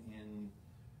common in,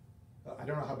 I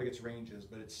don't know how big its range is,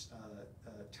 but it's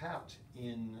tapped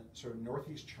in sort of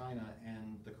northeast China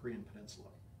and the Korean peninsula.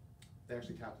 They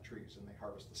actually tap the trees and they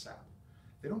harvest the sap.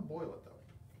 They don't boil it though.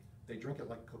 they drink it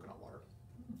like coconut water.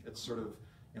 It's sort of,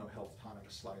 health tonic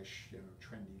 /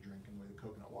 trendy drink in the way that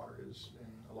coconut water is in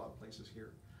a lot of places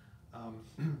here.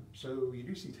 So you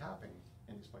do see tapping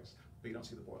in these places, but you don't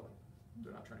see the boiling.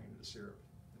 They're not turning it into syrup.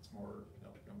 It's more,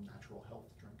 natural health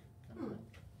drink kind of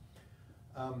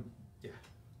thing. Yeah.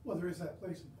 Well, there is that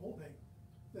place in Poultney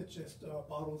that just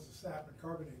bottles the sap and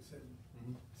carbonates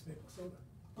and it's maple soda.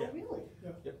 Yeah. Oh, really?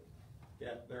 Yeah. Yep.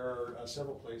 Yeah, there are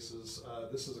several places.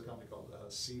 This is a company called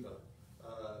Siva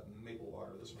Maple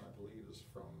Water. This one, I believe, is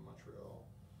from Montreal,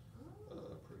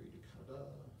 Prairie du Canada.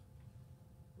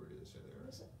 Where did it say there?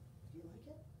 What is it? Do you like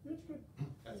it? It's good.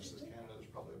 And it says Canada. There's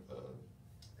probably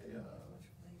an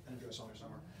address on there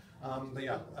somewhere. But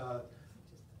yeah,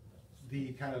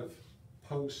 the kind of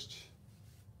post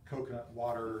coconut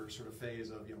water sort of phase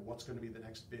of what's going to be the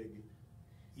next big,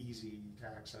 easy to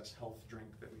access health drink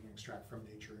that we can extract from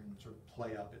nature and sort of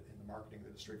play up it in the marketing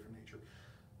that is straight from nature.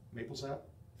 Maple sap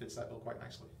fits that bill quite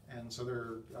nicely, and so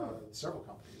there are several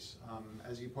companies.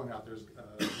 As you pointed out, there's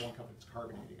one company that's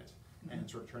carbonating it and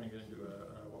sort of turning it into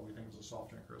what we think is a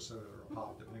soft drink or a soda or a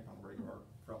pop, depending on where you are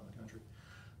from in the country.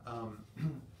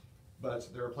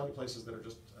 But there are plenty of places that are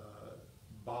just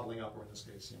bottling up, or in this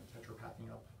case, Tetra packing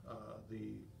up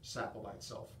the sap by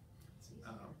itself.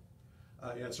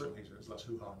 Yeah, it certainly there's less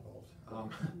hoo-ha involved.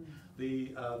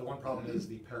 The one problem is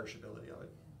the perishability of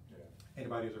it. Yeah.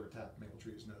 Anybody who's ever tapped maple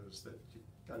trees knows that you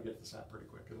got to get the sap pretty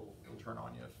quick. It'll turn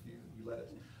on you if you let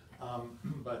it.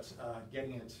 But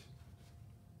getting it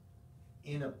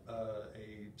in a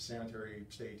sanitary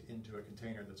state into a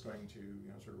container that's going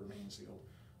to sort of remain sealed.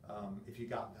 If you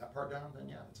got that part down, then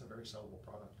yeah, it's a very sellable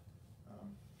product.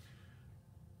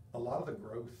 A lot of the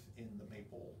growth in the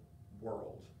maple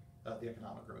world, the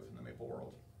economic growth in the maple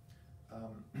world,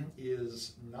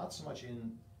 is not so much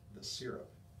in the syrup,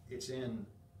 it's in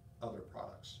other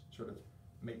products, sort of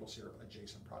maple syrup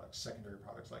adjacent products, secondary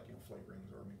products like flavorings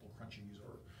or maple crunchies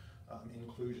or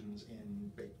inclusions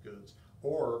in baked goods,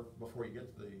 or before you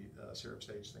get to the syrup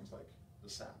stage, things like the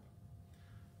sap.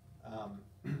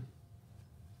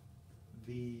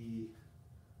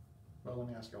 Well, let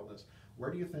me ask you all this. Where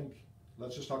do you think,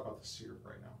 let's just talk about the syrup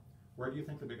right now. Where do you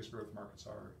think the biggest growth markets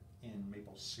are in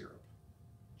maple syrup,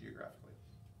 geographically?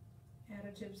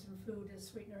 Additives in food as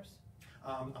sweeteners.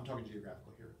 I'm talking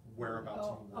geographically here. Whereabouts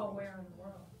in the world? Oh, where in the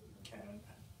world?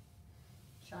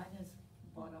 China's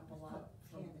bought up a lot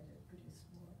from Canada produced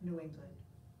more. New England.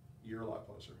 You're a lot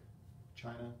closer.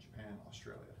 China, Japan,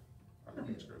 Australia are the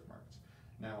biggest growth markets.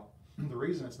 Now, the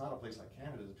reason it's not a place like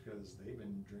Canada is because they've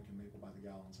been drinking maple by the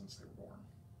gallon since they were born,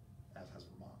 as has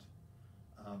Vermont.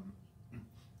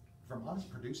 Vermont is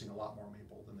producing a lot more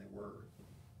maple than they were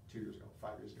 2 years ago,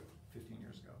 5 years ago, 15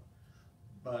 years ago.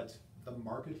 But the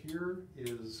market here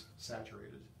is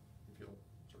saturated, if you'll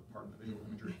sort of pardon the visual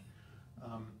imagery.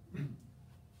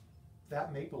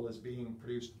 That maple is being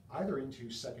produced either into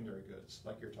secondary goods,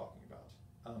 like you're talking about,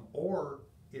 or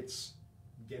it's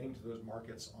getting to those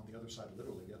markets on the other side,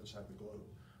 literally the other side of the globe,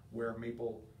 where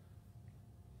maple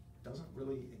doesn't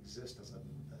really exist as a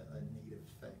native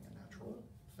thing, a natural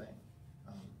thing.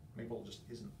 Maple just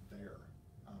isn't there.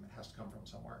 It has to come from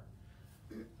somewhere.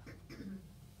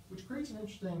 Which creates an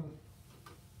interesting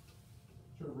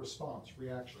sort of response,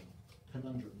 reaction,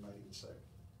 conundrum, you might even say.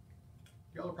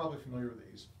 Y'all are probably familiar with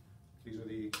these. These are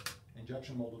the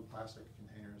injection molded plastic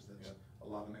containers that a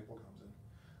lot of maple comes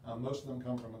in. Most of them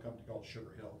come from a company called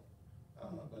Sugar Hill,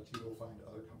 but you will find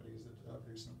other companies that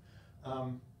produce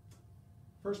them.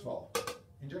 First of all,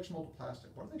 injection molded plastic,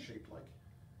 what are they shaped like?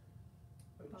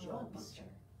 Like jars.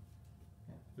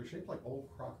 Yeah, they're shaped like old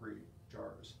crockery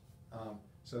jars.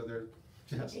 So they're,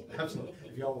 yes, absolutely,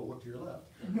 if y'all will look to your left.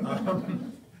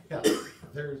 Yeah,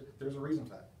 there's a reason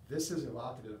for that. This is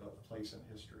evocative of a place in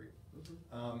history.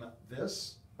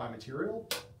 This, by material,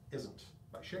 isn't.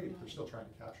 By shape, they're still trying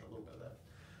to capture a little bit of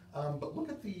that. But look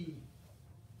at the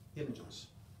images.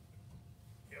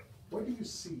 Yep. What do you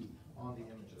see on the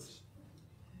images?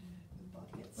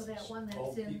 Well, that one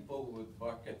Old that's in, people with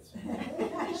buckets.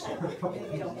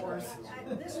 Maybe a horse.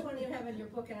 this one you have in your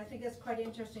book, and I think that's quite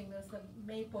interesting, there's the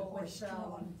maple with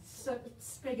drawn.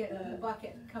 spigot,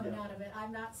 bucket coming Yeah. out of it.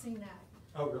 I've not seen that,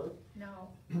 Oh, really? no.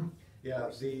 Yeah,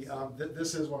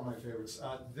 this is one of my favorites.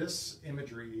 This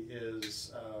imagery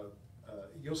is,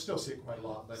 you'll still see it quite a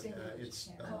lot, but it's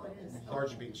Oh, it is.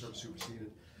 largely being sort of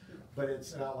superseded. But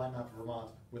it's an outline map of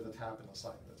Vermont with a tap in the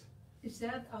side of it. Is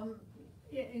that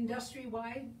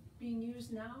industry-wide being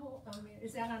used now?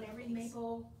 Is that on every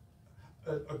maple?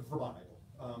 Vermont maple.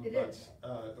 It but, is.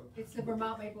 It's the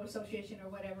Vermont Maple Association or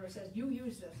whatever, it says, you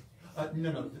use this.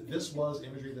 No, this was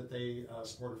imagery that they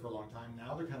supported for a long time.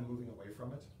 Now they're kind of moving away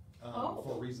from it.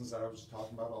 for reasons that I was just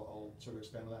talking about. I'll sort of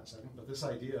expand on that in a second. But this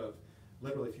idea of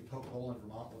literally, if you poke a hole in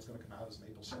Vermont, what's going to come out is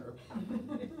maple syrup.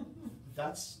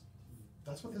 That's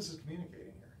what this is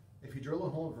communicating here. If you drill a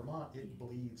hole in Vermont, it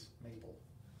bleeds maple,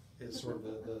 is sort of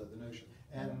the notion.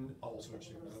 And also,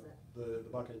 the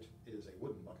bucket is a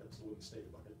wooden bucket. It's a wooden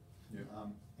stated bucket. Yeah.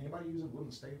 Anybody using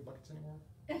wooden stated buckets anymore?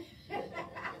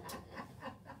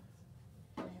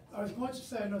 I was going to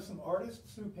say I know some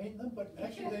artists who paint them, but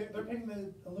actually they're painting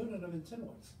the aluminum in tin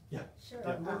ones. Yeah. Sure.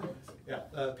 Yeah.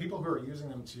 People who are using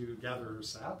them to gather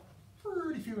sap,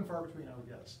 pretty few and far between, I would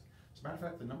guess. As a matter of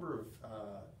fact, the number of,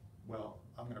 well,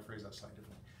 I'm going to phrase that slightly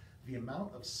differently. The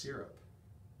amount of syrup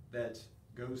that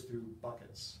goes through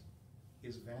buckets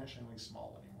is vanishingly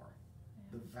small anymore.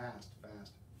 Yeah. The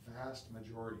vast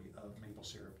majority of maple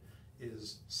syrup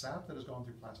is sap that has gone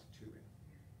through plastic tubing.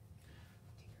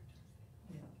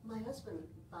 My husband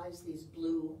buys these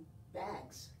blue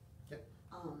bags Yep.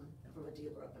 from a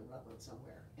dealer up in Rutland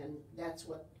somewhere, and that's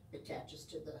what attaches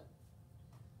to the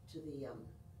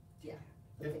Yeah.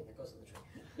 thing that goes in the tree.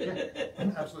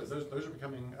 Yeah, absolutely. Those are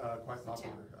becoming quite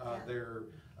popular. Yeah.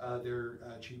 They're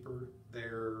cheaper.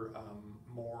 They're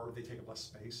more. They take up less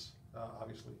space,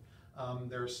 obviously.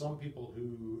 There are some people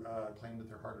who claim that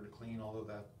they're harder to clean, although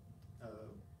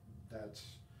that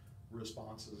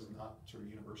response is not sort of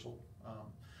universal.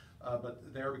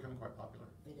 But they are becoming quite popular.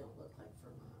 They don't look like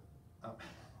Vermont.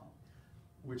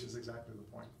 Which is exactly the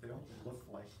point. They don't look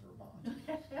like Vermont.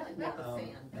 I'm not a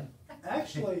fan, but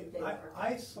Actually, They are.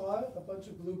 I saw a bunch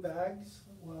of blue bags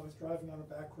when I was driving on a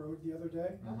back road the other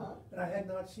day, uh-huh. and I had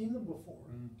not seen them before.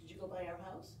 Did you go by our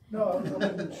house? No, I was up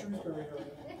in the Shrewsbury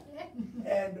area.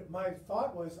 And my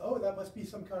thought was, oh, that must be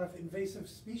some kind of invasive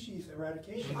species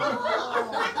eradication.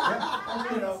 Oh.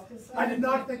 You know, I did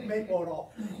not think maple at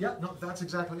all. Yeah, no, that's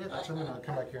exactly it. Actually, I'm going to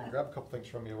come back here and grab a couple things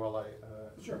from you while I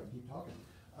Sure. keep talking.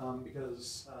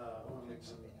 Because I want to make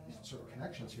some sort of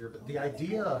connections here. But the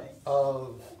idea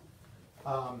of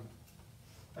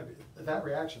that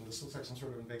reaction, this looks like some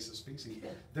sort of invasive species.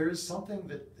 There is something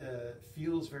that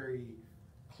feels very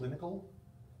clinical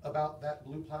about that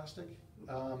blue plastic.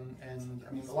 And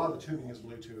I mean, a lot of the tubing is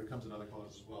blue too. It comes in other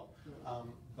colors as well.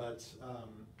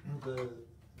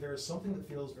 There is something that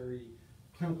feels very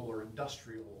clinical or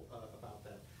industrial about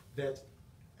that. That,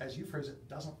 as you phrase it,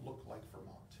 doesn't look like Vermont.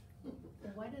 Well,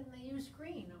 why didn't they use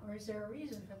green, or is there a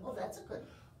reason for that? Well, that's a good.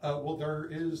 Well, there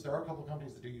are a couple of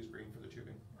companies that do use green for the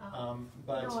tubing,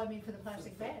 but No, I mean for the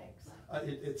plastic bags.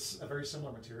 it's a very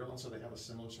similar material, and so they have a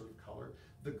similar sort of color.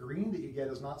 The green that you get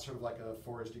is not sort of like a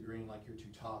foresty green like your two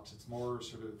tops. It's more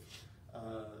sort of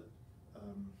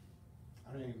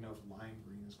I don't even know if lime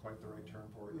green is quite the right term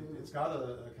for it. It's got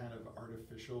a kind of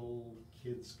artificial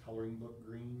kids coloring book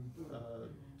green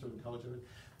sort of color to it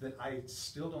that I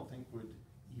still don't think would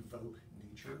evoke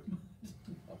nature.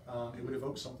 It would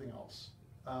evoke something else.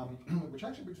 Which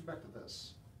actually brings me back to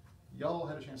this. Y'all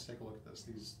had a chance to take a look at this,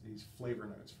 these flavor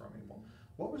notes from maple.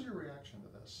 What was your reaction to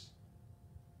this?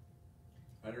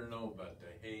 I don't know about the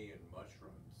hay and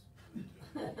mushrooms.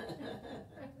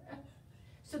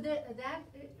 So that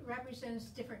represents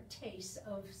different tastes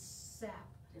of sap,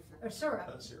 Different. or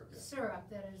syrup. Syrup, yeah. Syrup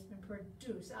that has been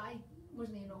produced. I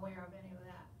wasn't even aware of any of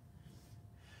that.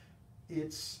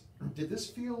 Did this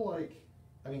feel like,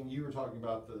 I mean, you were talking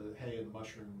about the hay and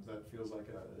mushrooms, that feels like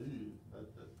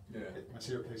Yeah. my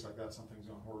syrup tastes like that, something's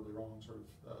gone horribly wrong sort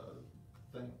of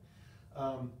thing.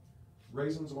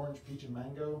 Raisins, orange, peach, and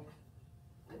mango,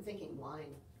 I'm thinking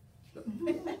wine.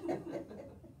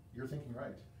 you're thinking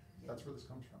right. That's where this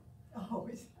comes from. Oh,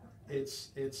 is that right?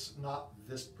 It's not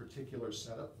this particular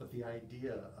setup, but the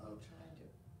idea of Trying to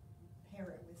pair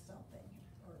it with something,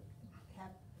 or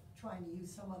trying to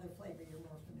use some other flavor you're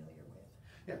more familiar with.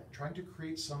 yeah, trying to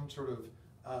create some sort of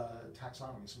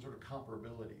taxonomy, some sort of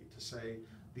comparability to say,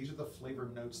 these are the flavor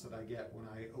notes that I get when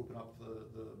I open up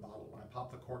the bottle. When I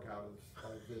pop the cork out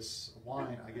of this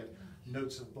wine, I get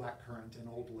notes of blackcurrant and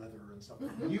old leather and stuff.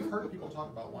 You've heard people talk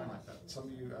about wine like that. Some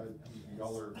of you,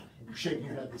 y'all are shaking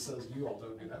your head that says you all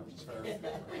don't do that, which is fair.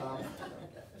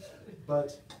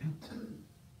 But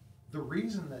the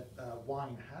reason that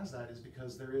wine has that is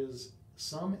because there is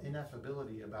some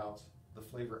ineffability about the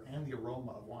flavor and the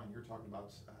aroma of wine. You're talking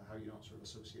about how you don't sort of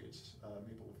associate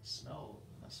maple with the smell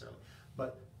necessarily.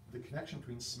 But the connection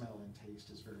between smell and taste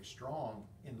is very strong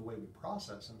in the way we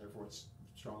process, and therefore it's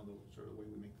strong in the sort of way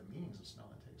we make the meanings of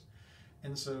smell and taste.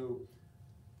 And so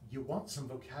you want some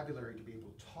vocabulary to be able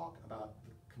to talk about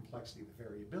the complexity, the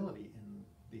variability in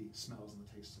the smells and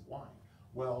the tastes of wine.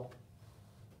 Well,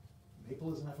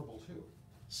 maple is ineffable too.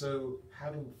 So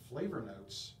having flavor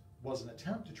notes was an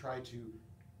attempt to try to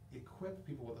equip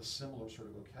people with a similar sort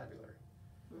of vocabulary.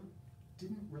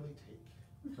 didn't really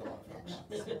take for a lot of folks.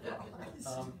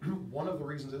 One of the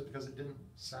reasons is because it didn't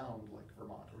sound like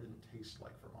Vermont or didn't taste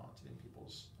like Vermont in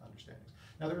people's understandings.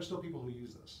 Now, there are still people who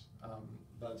use this,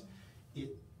 but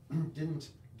it didn't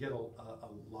get a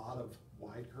lot of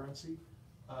wide currency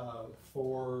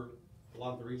for a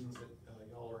lot of the reasons that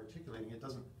y'all are articulating. It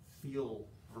doesn't feel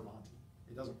Vermonty.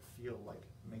 It doesn't feel like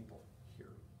maple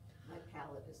here. My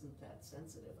palate isn't that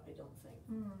sensitive, I don't think,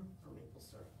 for maple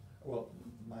syrup. Well,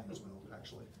 mine as well,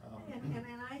 actually.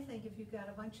 And I think if you've got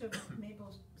a bunch of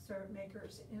maple syrup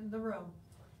makers in the room,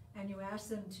 and you ask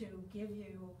them to give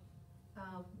you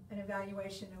an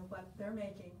evaluation of what they're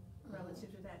making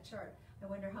relative to that chart, I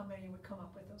wonder how many would come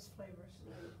up with those flavors.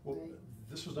 Well,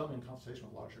 this was done in consultation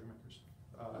with a lot of sugar makers,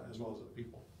 as well as other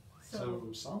people.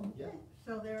 So some, yeah.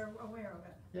 So they're aware of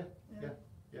it.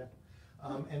 Yeah.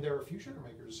 And there are a few sugar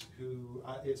makers who,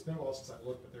 it's been a while since I've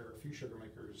looked, but there are a few sugar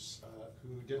makers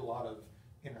who did a lot of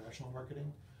international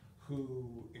marketing,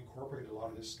 who incorporated a lot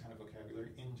of this kind of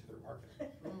vocabulary into their marketing.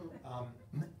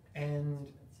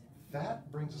 And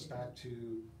that brings us back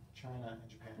to China and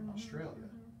Japan and Australia,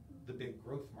 the big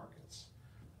growth markets.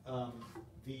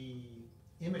 The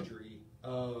imagery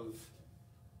of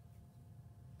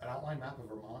an outline map of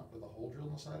Vermont with a hole drilled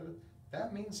in the side of it,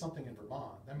 that means something in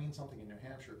Vermont, that means something in New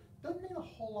Hampshire. Doesn't mean a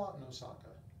whole lot in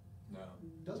Osaka. No.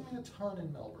 Doesn't mean a ton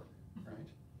in Melbourne, right?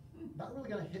 Not really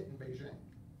gonna hit in Beijing.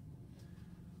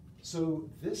 So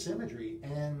this imagery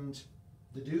and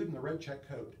the dude in the red check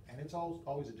coat, and it's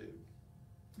always a dude.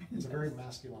 It's a very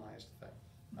masculinized thing.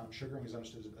 Sugaring is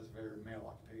understood as a very male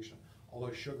occupation,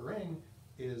 although sugaring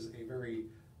is a very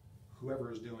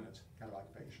whoever is doing it kind of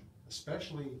occupation,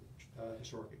 especially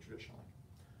historically, traditionally.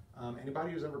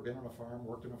 Anybody who's ever been on a farm,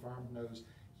 worked on a farm, knows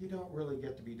you don't really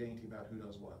get to be dainty about who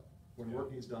does what. When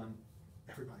work needs done,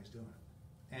 everybody's doing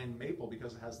it. And maple,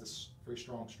 because it has this very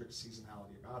strong, strict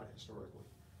seasonality about it historically,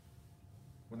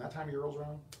 when that time of year rolls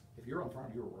around, if you're on the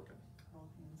farm, you were working. All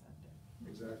hands on deck.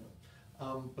 Exactly.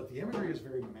 But the imagery is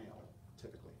very male,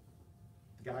 typically.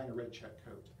 The guy in a red check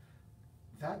coat.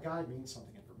 That guy means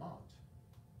something in Vermont.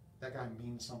 That guy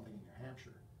means something in New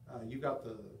Hampshire. You got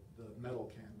the metal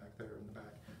can back there in the back.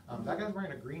 That guy's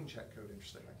wearing a green check coat,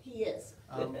 interestingly. He is.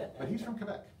 But he's from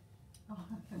Quebec. Oh.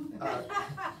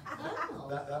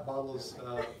 That bottle is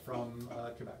from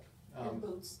Quebec. And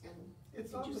boots and.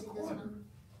 It's did on you the see this corner. one?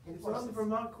 And It's on the horses.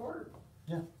 Vermont quarter.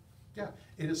 Yeah,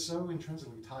 it is so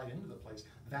intrinsically tied into the place.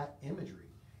 That imagery,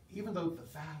 even though the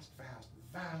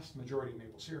vast majority of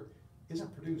maple syrup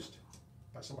isn't produced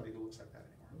by somebody who looks like that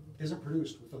anymore, isn't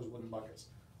produced with those wooden buckets.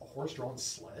 A horse-drawn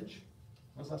sledge?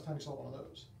 When's the last time you saw one of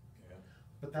those? Yeah.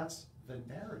 But that's the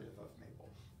narrative of maple.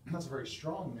 That's a very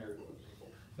strong narrative of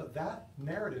maple. But that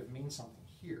narrative means something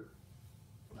here.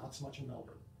 Not so much in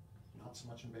Melbourne, not so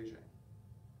much in Beijing,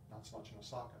 not so much in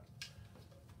Osaka.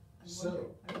 I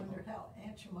wonder how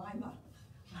Aunt Jemima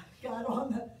got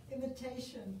on the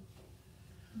imitation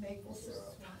maple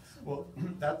syrup. Well,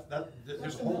 there's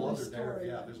That's a whole another other narrative. story.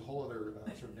 Yeah, there's a whole other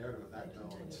sort of narrative of that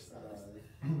development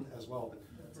as well.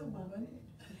 It's a woman.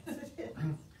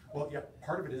 Well, yeah,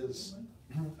 part of it is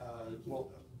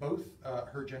both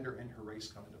her gender and her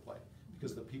race come into play,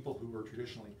 because the people who were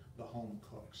traditionally the home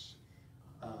cooks,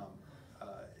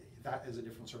 that is a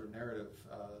different sort of narrative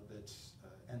that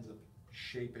ends up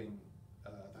shaping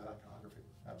that iconography.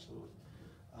 Absolutely.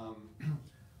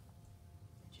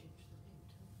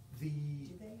 The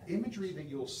imagery that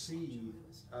you'll see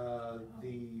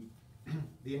the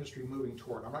industry moving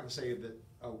toward, I'm not going to say that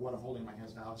what I'm holding in my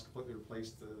hands now has completely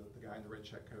replaced the guy in the red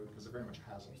check coat, because it very much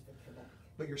hasn't.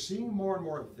 But you're seeing more and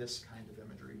more of this kind of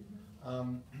imagery.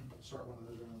 Start one of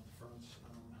those around the front.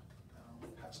 I'll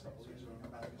pass a couple of these around the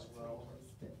back as well.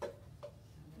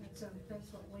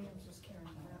 That's what Williams was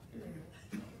carrying out.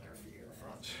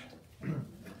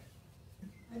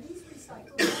 Are these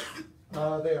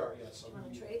recyclable? They are, yes. You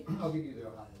wanna trade? I'll give you the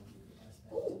Ohio.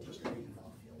 Oh. Just to give you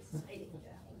Exciting.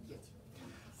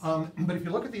 But if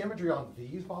you look at the imagery on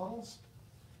these bottles,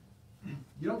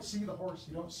 you don't see the horse,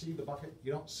 you don't see the bucket,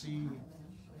 you don't see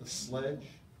the sledge,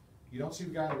 you don't see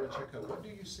the guy in the red check coat. What do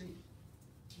you see?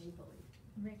 Yeah.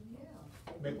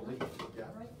 Maple leaf, yeah.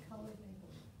 Bright colored maple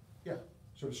leaf. Yeah,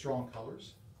 sort of strong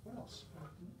colors. What else?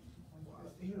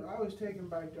 You know, I was taken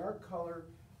by dark color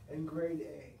and grade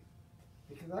A.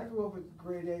 Because I grew up with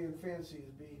grade A and fancy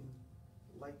as being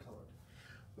light colored.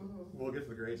 We'll get to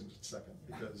the grades in just a second,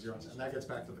 because you're on, and that gets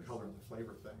back to the color and the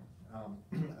flavor thing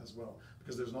as well.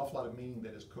 Because there's an awful lot of meaning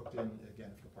that is cooked in,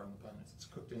 again, if you'll pardon the pun, it's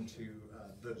cooked into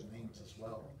those names as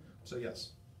well. So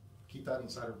yes, keep that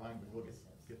inside our mind, but we'll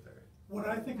get there. What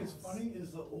I think is funny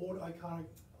is the old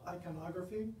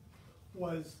iconography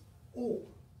was old.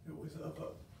 It was of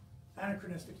an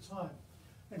anachronistic time.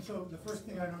 And so the first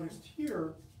thing I noticed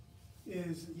here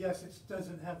is, yes, it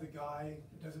doesn't have the guy,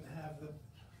 it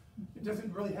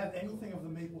doesn't really have anything of the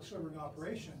maple sugaring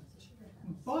operation,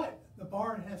 but the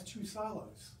barn has 2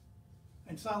 silos.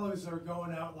 And silos are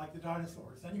going out like the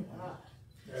dinosaurs anyway.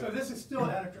 So this is still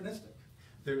anachronistic.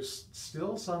 There's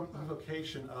still some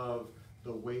evocation of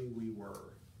the way we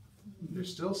were.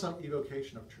 There's still some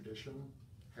evocation of tradition,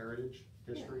 heritage,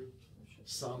 history,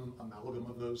 some amalgam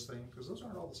of those things, because those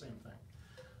aren't all the same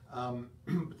thing.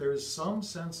 But there is some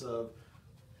sense of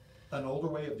an older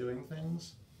way of doing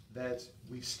things that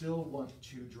we still want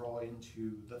to draw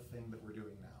into the thing that we're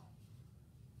doing now.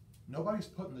 Nobody's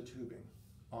putting the tubing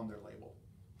on their label.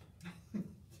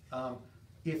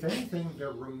 If anything,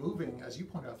 they're removing, as you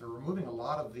point out, they're removing a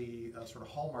lot of the sort of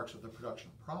hallmarks of the production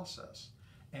process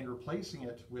and replacing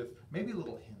it with maybe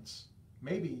little hints,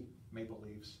 maybe maple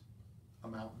leaves, a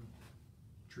mountain,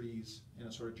 trees in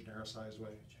a sort of genericized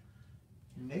way.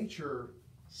 Nature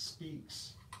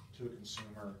speaks to a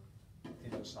consumer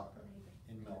in Osaka,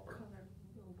 in Melbourne,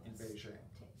 in Beijing.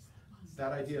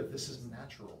 That idea of this is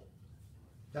natural,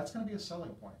 that's going to be a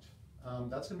selling point.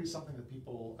 That's going to be something that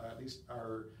people at least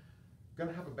are going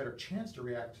to have a better chance to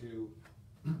react to,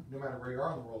 no matter where you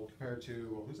are in the world, compared to,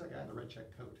 well, who's that guy in the red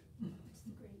check coat?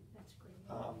 That's great.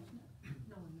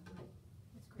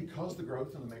 Because the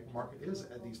growth in the maple market is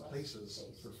at these places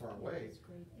sort of far away,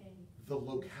 the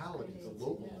locality, the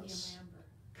localness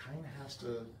kind of has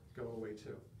to go away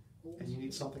too. And you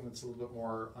need something that's a little bit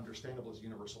more understandable as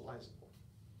universalizable.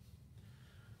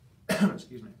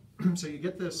 Excuse me. So you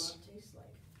get this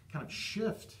kind of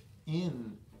shift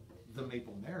in the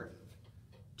maple narrative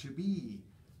to be,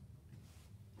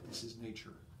 this is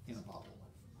nature in a bottle.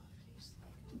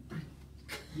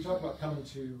 You talk about coming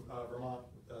to Vermont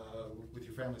with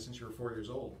your family since you were 4 years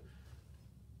old.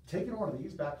 Taking one of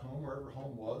these back home, wherever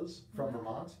home was, from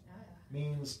Vermont,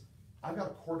 means I've got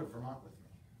a quart of Vermont with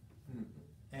me.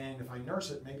 And if I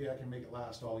nurse it, maybe I can make it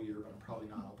last all year, but I'm probably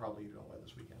not. I'll probably eat it all by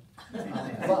this weekend.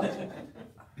 But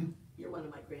You're one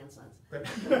of my grandsons.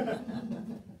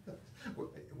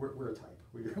 we're a type.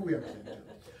 We understand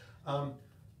that.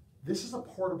 This is a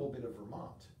portable bit of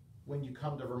Vermont when you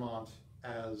come to Vermont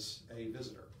as a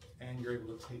visitor and you're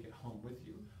able to take it home with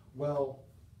you. Well,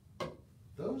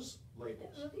 those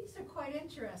labels. Well, these are quite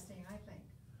interesting, I think,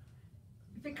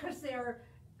 because they're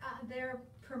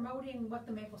promoting what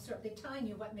the maple syrup. They're telling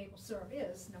you what maple syrup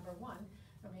is, number one.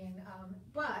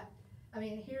 I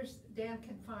mean, here's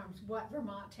Dankin Farms, what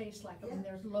Vermont tastes like. I mean,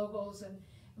 there's logos, and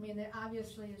I mean, there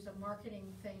obviously is a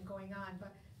marketing thing going on.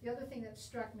 But the other thing that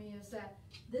struck me is that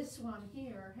this one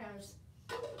here has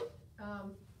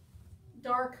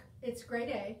dark, it's grade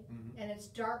A, and it's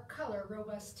dark color,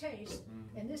 robust taste,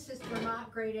 and this is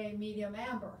Vermont grade A medium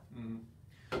amber.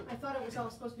 I thought it was all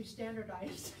supposed to be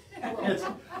standardized.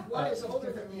 One is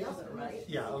older than the other, right?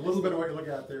 Yeah, a little bit of what you're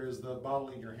looking at there is the bottle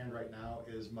in your hand right now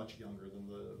is much younger than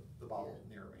the bottle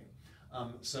near me.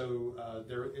 So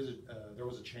there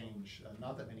was a change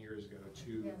not that many years ago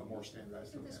to a more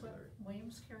standardized Isn't this what vocabulary.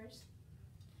 Williams carries?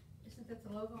 Isn't that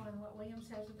the logo on what Williams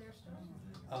has in their store?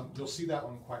 You'll see that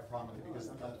one quite prominently because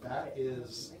that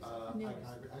is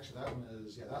actually that one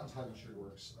is that one's Highland Sugar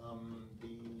Works.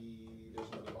 There's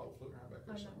another bottle floating around back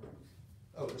there somewhere.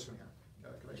 Oh, this one here.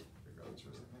 Could I grab this for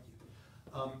a second? Thank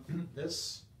you.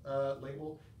 This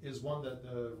label is one that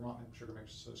the Vermont Maple Sugar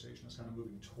Makers Association is kind of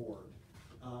moving toward,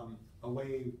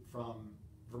 away from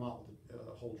Vermont with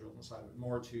a hole drilled in the side of it,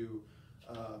 more to,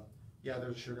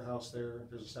 there's a sugar house there,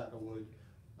 there's a stack of wood,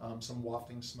 some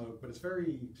wafting smoke, but it's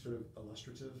very sort of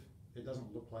illustrative. It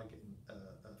doesn't look like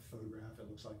a photograph. It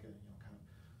looks like a kind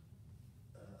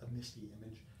of a misty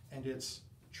image, and it's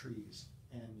trees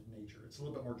and nature. It's a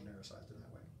little bit more genericized in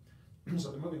that way.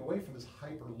 So they're moving away from this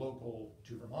hyper local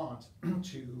to Vermont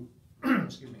to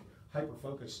excuse me, hyper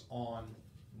focus on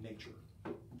nature.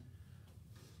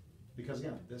 Because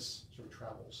again, this sort of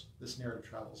travels. This narrative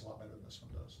travels a lot better than this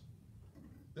one does.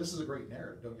 This is a great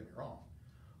narrative. Don't get me wrong.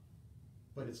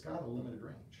 But it's got a limited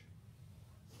range.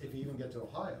 If you even get to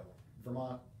Ohio,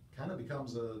 Vermont kind of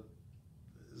becomes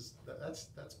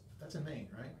that's in Maine,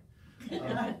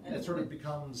 right? It sort of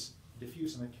becomes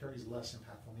diffuse and it carries less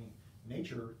impactful meaning.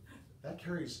 Nature, that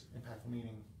carries impactful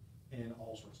meaning in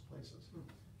all sorts of places.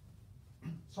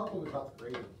 Let's talk a little bit about the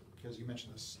grading, because you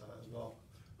mentioned this as well.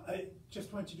 I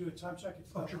just went to do a time check.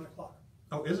 It's about 1 o'clock.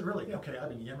 Oh, is it really? Yeah. Okay, I've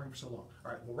been yammering for so long.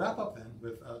 All right, we'll wrap up then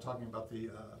with talking about the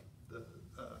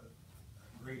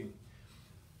grading.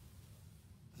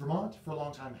 Vermont, for a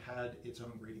long time, had its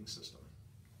own grading system.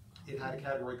 It had a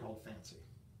category called fancy,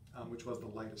 which was the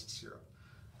lightest syrup.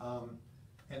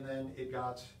 And then it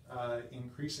got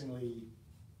increasingly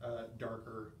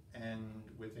darker, and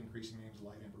with increasing names,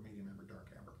 light amber, medium amber, dark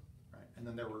amber, right? And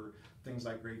then there were things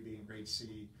like grade B and grade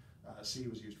C. C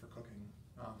was used for cooking.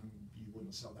 You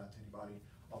wouldn't sell that to anybody,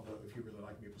 although if you really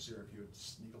like maple syrup, you would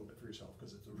sneak a little bit for yourself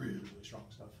because it's a really, really strong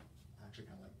stuff. I actually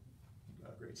kind of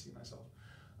like grade C myself.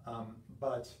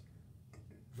 But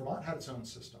Vermont had its own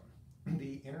system.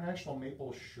 The International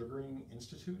Maple Sugaring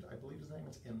Institute, I believe is the name,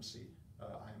 it's MC,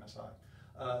 IMSI.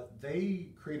 They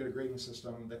created a grading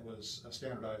system that was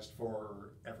standardized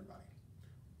for everybody,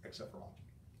 except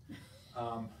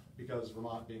Vermont. Because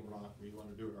Vermont being Vermont, we want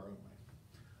to do it our own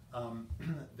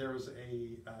way. There was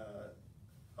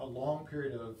a long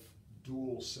period of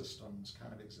dual systems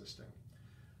kind of existing.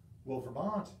 Well,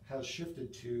 Vermont has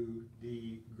shifted to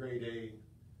the grade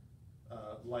A,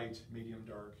 light, medium,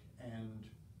 dark, and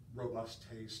robust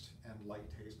taste and light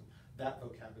taste, that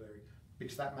vocabulary,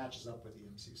 because that matches up with the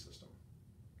MC system.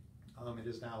 It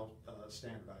is now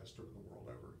standardized through the world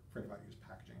over for anybody who's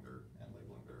packaging their and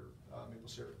labeling their maple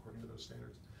syrup according to those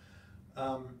standards.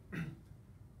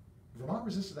 Vermont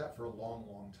resisted that for a long,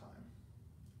 long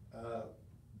time.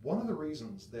 One of the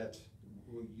reasons that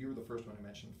you were the first one who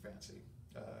mentioned fancy,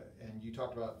 and you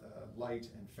talked about light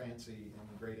and fancy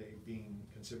and grade A being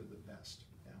considered the best.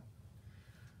 Yeah.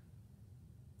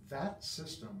 That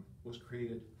system was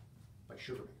created by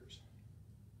sugar makers.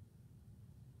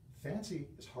 Fancy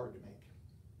is hard to make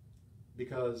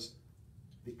because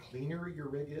the cleaner your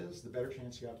rig is, the better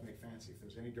chance you have to make fancy. If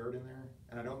there's any dirt in there,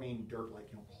 and I don't mean dirt like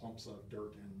clumps of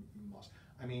dirt and moss.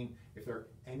 I mean if there are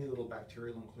any little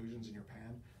bacterial inclusions in your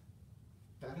pan,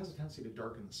 that has a tendency to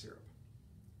darken the syrup.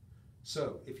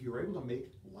 So if you were able to make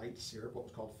light syrup, what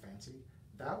was called fancy,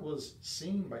 that was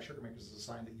seen by sugar makers as a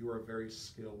sign that you are a very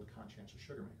skilled, conscientious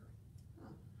sugar maker.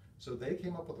 Huh. So they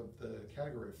came up with the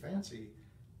category of fancy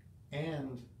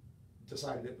and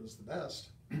decided it was the best,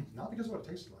 not because of what it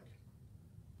tasted like,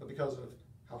 but because of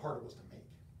how hard it was to make.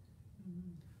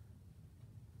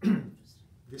 Mm-hmm.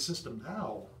 The system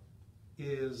now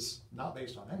is not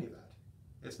based on any of that.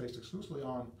 It's based exclusively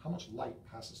on how much light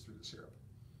passes through the syrup.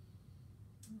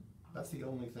 That's the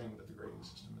only thing that the grading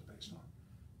system is based on.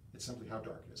 It's simply how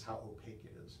dark it is, how opaque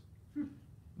it is.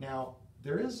 Now,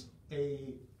 there is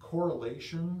a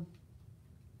correlation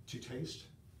to taste,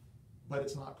 but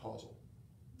it's not causal.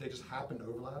 They just happen to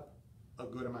overlap a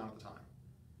good amount of the time,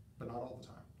 but not all the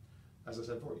time. As I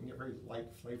said before, you can get very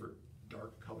light flavored,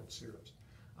 dark colored syrups.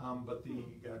 But the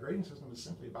grading system is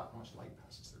simply about how much light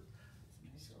passes through.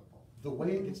 The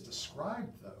way it gets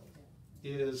described, though,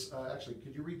 is, actually,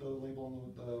 could you read the label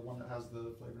on the one that has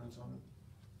the flavor notes on it?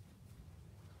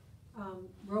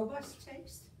 Robust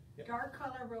taste, Yep. dark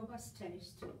color, robust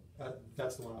taste.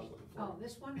 That's the one I was looking for. Oh,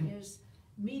 this one is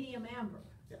medium amber.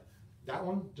 Yeah, that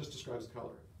one just describes the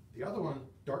color. The other one,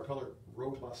 dark color,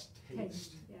 robust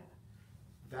taste. Yeah.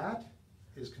 That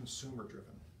is consumer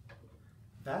driven.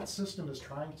 That system is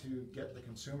trying to get the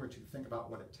consumer to think about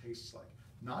what it tastes like,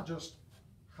 not just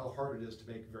how hard it is to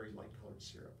make very light colored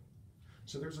syrup.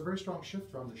 So there's a very strong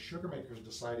shift from the sugar makers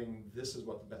deciding this is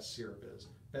what the best syrup is,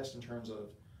 best in terms of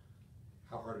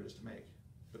how hard it is to make,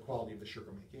 the quality of the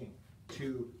sugar making,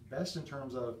 to best in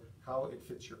terms of how it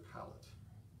fits your palate.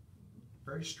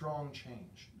 Very strong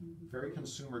change, very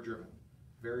consumer driven,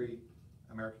 very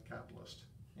American capitalist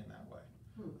in that way.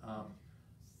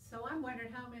 So I'm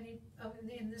wondering how many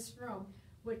in this room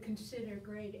would consider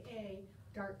grade A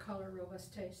dark color,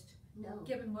 robust taste, No.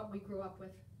 given what we grew up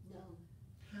with. No.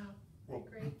 No, Well,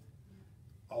 grade.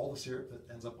 all the syrup that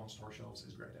ends up on store shelves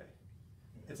is grade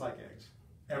A. It's like eggs.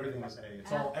 Everything is A.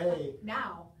 It's all A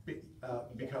Now.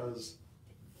 because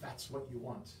that's what you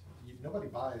want. Nobody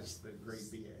buys the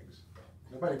grade B eggs.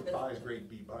 Nobody buys grade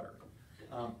B butter.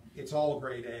 It's all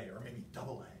grade A or maybe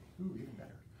double A. Ooh, even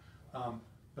better.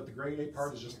 But the grade A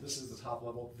part is just, this is the top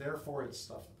level, therefore it's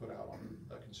stuff to put out on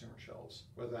the consumer shelves,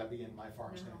 whether that be in my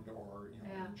farm stand or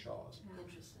in Shaw's.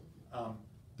 Interesting.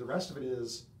 The rest of it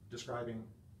is describing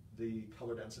the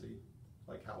color density,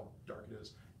 like how dark it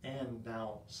is, and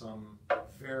now some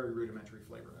very rudimentary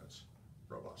flavor notes,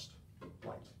 robust,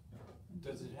 light.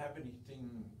 Does it have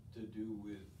anything to do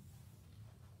with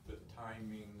the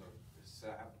timing of the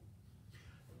sap?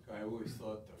 I always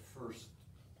thought the first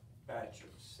batch of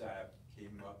sap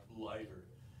came up lighter,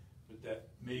 but that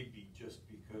may be just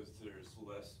because there's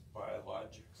less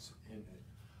biologics in it.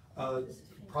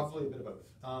 Probably a bit of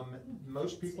both.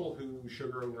 Most people who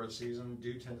sugar over a season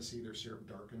do tend to see their syrup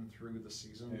darken through the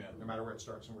season. Yeah. No matter where it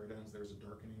starts and where it ends, there's a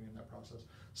darkening in that process.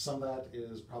 Some of that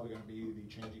is probably going to be the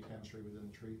changing chemistry within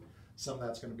the tree. Some of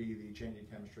that's going to be the changing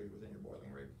chemistry within your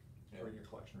boiling rig or in your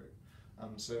collection rig.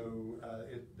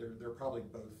 There are probably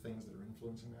both things that are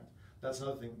influencing that. That's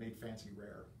another thing that made fancy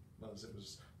rare, was it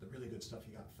was the really good stuff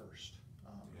you got first,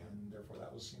 and therefore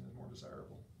that was seen as more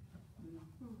desirable.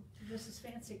 This is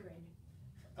fancy grade.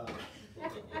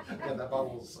 Yeah, that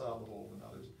bottle's a little older than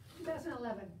others.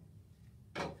 2011.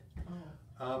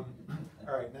 All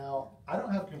right, now, I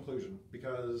don't have a conclusion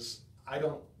because I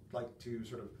don't like to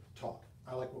sort of talk.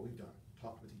 I like what we've done,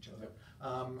 talk with each other.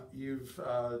 You've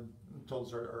told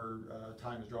us our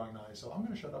time is drawing nigh, so I'm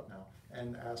going to shut up now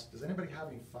and ask, does anybody have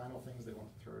any final things they want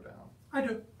to throw down? I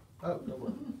do. Oh, go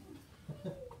for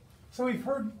it. So we've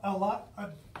heard a lot.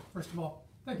 First of all,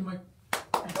 thank you, Mike.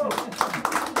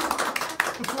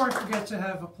 Before I forget to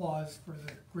have applause for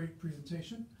the great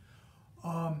presentation.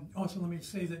 Also, let me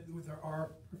say that there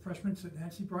are refreshments that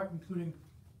Nancy brought, including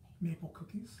maple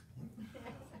cookies.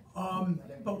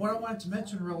 But what I wanted to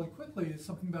mention really quickly is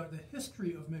something about the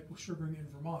history of maple sugaring in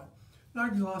Vermont. Not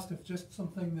exhaustive, just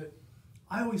something that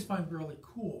I always find really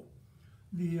cool.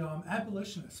 The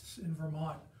abolitionists in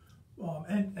Vermont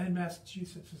and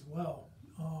Massachusetts as well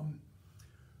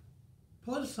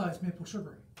politicized maple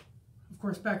sugaring. Of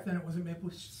course, back then it wasn't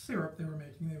maple syrup they were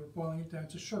making. They were boiling it down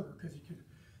to sugar because you could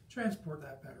transport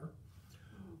that better.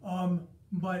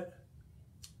 But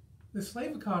the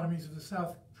slave economies of the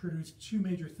South produced two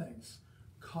major things: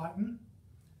 cotton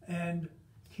and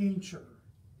cane sugar.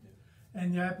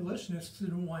 And the abolitionists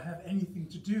didn't want to have anything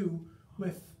to do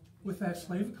with that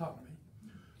slave economy.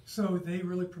 So they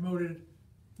really promoted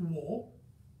wool,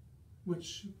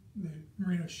 which the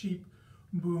merino sheep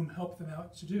boom helped them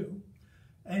out to do,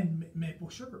 and maple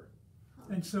sugar.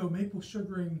 And so maple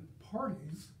sugaring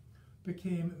parties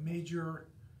became major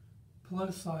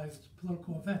politicized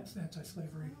political events,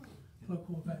 anti-slavery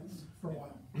political events for a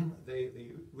while.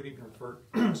 They would even refer,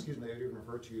 excuse me, they would even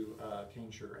refer to cane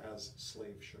sugar as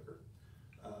slave sugar.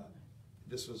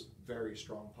 This was very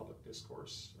strong public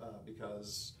discourse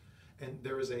because, and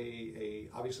there is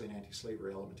obviously an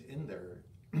anti-slavery element in there,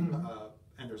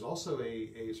 and there's also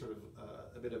a sort of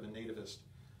a bit of a nativist,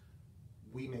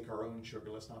 we make our own sugar,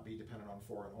 let's not be dependent on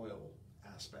foreign oil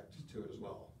aspect to it as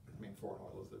well. I mean, foreign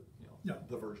oil is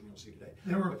the version you'll see today.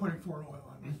 They were putting foreign oil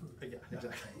on food. Yeah,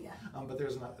 exactly. But there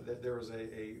was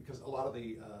because a lot of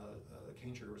the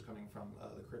cane sugar was coming from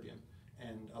the Caribbean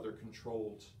and other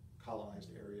controlled colonized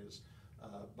areas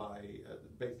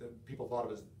people thought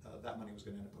of as that money was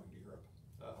going to end up going to Europe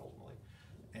ultimately.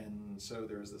 And so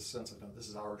there's this sense of, no, this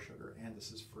is our sugar and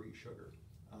this is free sugar.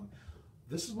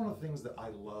 This is one of the things that I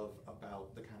love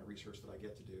about the kind of research that I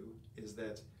get to do, is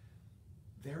that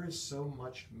there is so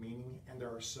much meaning and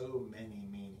there are so many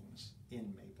meanings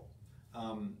in maple.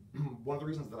 One of the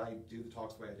reasons that I do the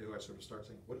talks the way I do, I sort of start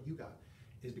saying, what do you got?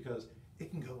 Is because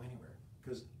it can go anywhere.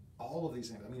 Because all of these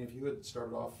things, I mean, if you had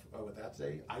started off with that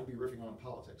today, I'd be riffing on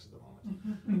politics at the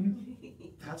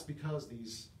moment. That's because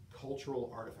these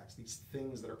cultural artifacts, these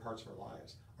things that are parts of our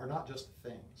lives, are not just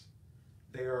things.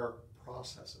 They are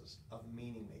processes of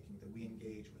meaning making that we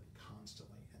engage with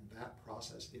constantly, and that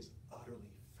process is utterly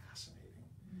fascinating.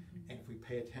 And if we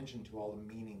pay attention to all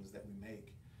the meanings that we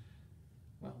make,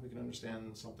 well, we can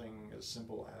understand something as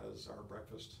simple as our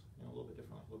breakfast a little bit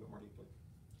differently, a little bit more deeply.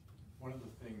 One of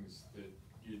the things that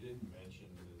you didn't mention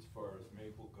as far as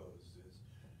maple goes is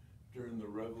during the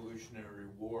Revolutionary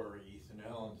War, Ethan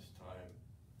Allen's time,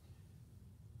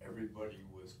 everybody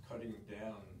was cutting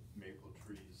down maple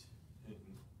trees in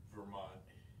Vermont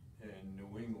and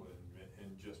New England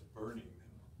and just burning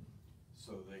them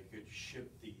so they could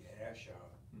ship the ash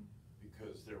out,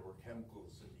 because there were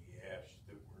chemicals in the ash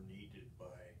that were needed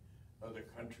by other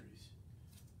countries.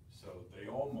 So they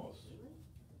almost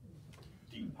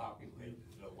depopulated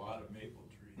a lot of maple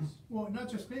trees. Well, not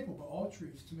just maple, but all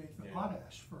trees to make the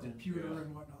potash for pewter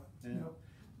and whatnot.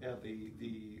 Yeah,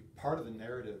 the part of the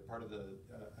narrative, part of the,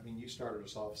 I mean, you started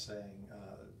us off saying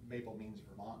maple means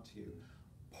Vermont to you.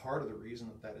 Part of the reason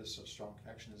that is such a strong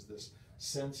connection is this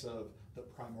sense of the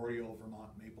primordial Vermont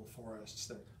maple forests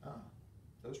that,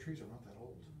 those trees are not that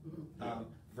old.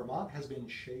 Vermont has been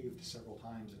shaved several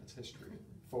times in its history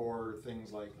for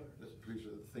things like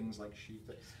sheep.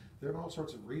 There are all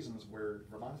sorts of reasons where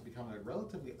Vermont has become a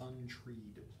relatively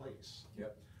untreed place.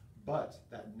 Yep. But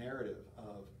that narrative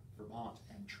of Vermont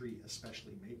and tree,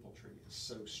 especially maple tree, is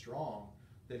so strong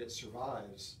that it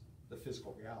survives the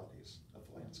physical realities of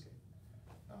the landscape.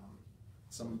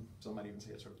 Some might even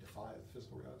say it sort of defies the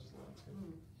physical realities of the landscape.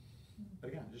 But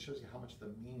again, it just shows you how much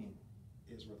the meaning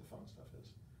is where the fun stuff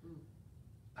is.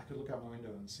 I could look out my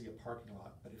window and see a parking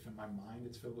lot, but if in my mind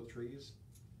it's filled with trees,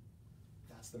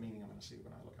 that's the meaning I'm going to see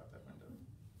when I look out that window.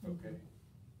 Okay.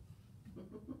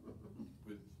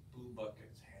 With blue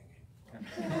buckets hanging.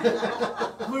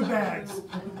 Blue bags.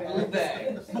 Blue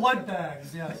bags. Blood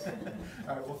bags, yes.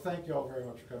 All right, well, thank you all very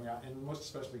much for coming out, and most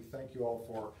especially, thank you all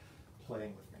for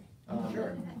playing with me.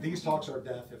 Sure. These talks are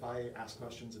deaf if I ask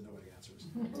questions and nobody answers.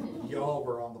 Y'all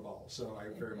were on the ball, so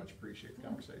I very much appreciate the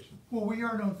conversation. Well, we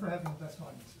are known for having the best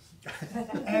audiences.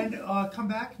 And come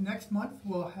back next month,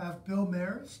 we'll have Bill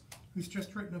Mayers, who's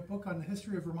just written a book on the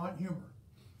history of Vermont humor.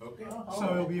 Okay.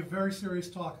 So it'll be a very serious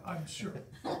talk, I'm sure.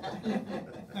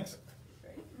 Thanks.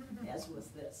 As was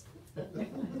this.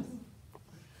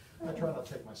 I try not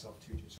to take myself too seriously.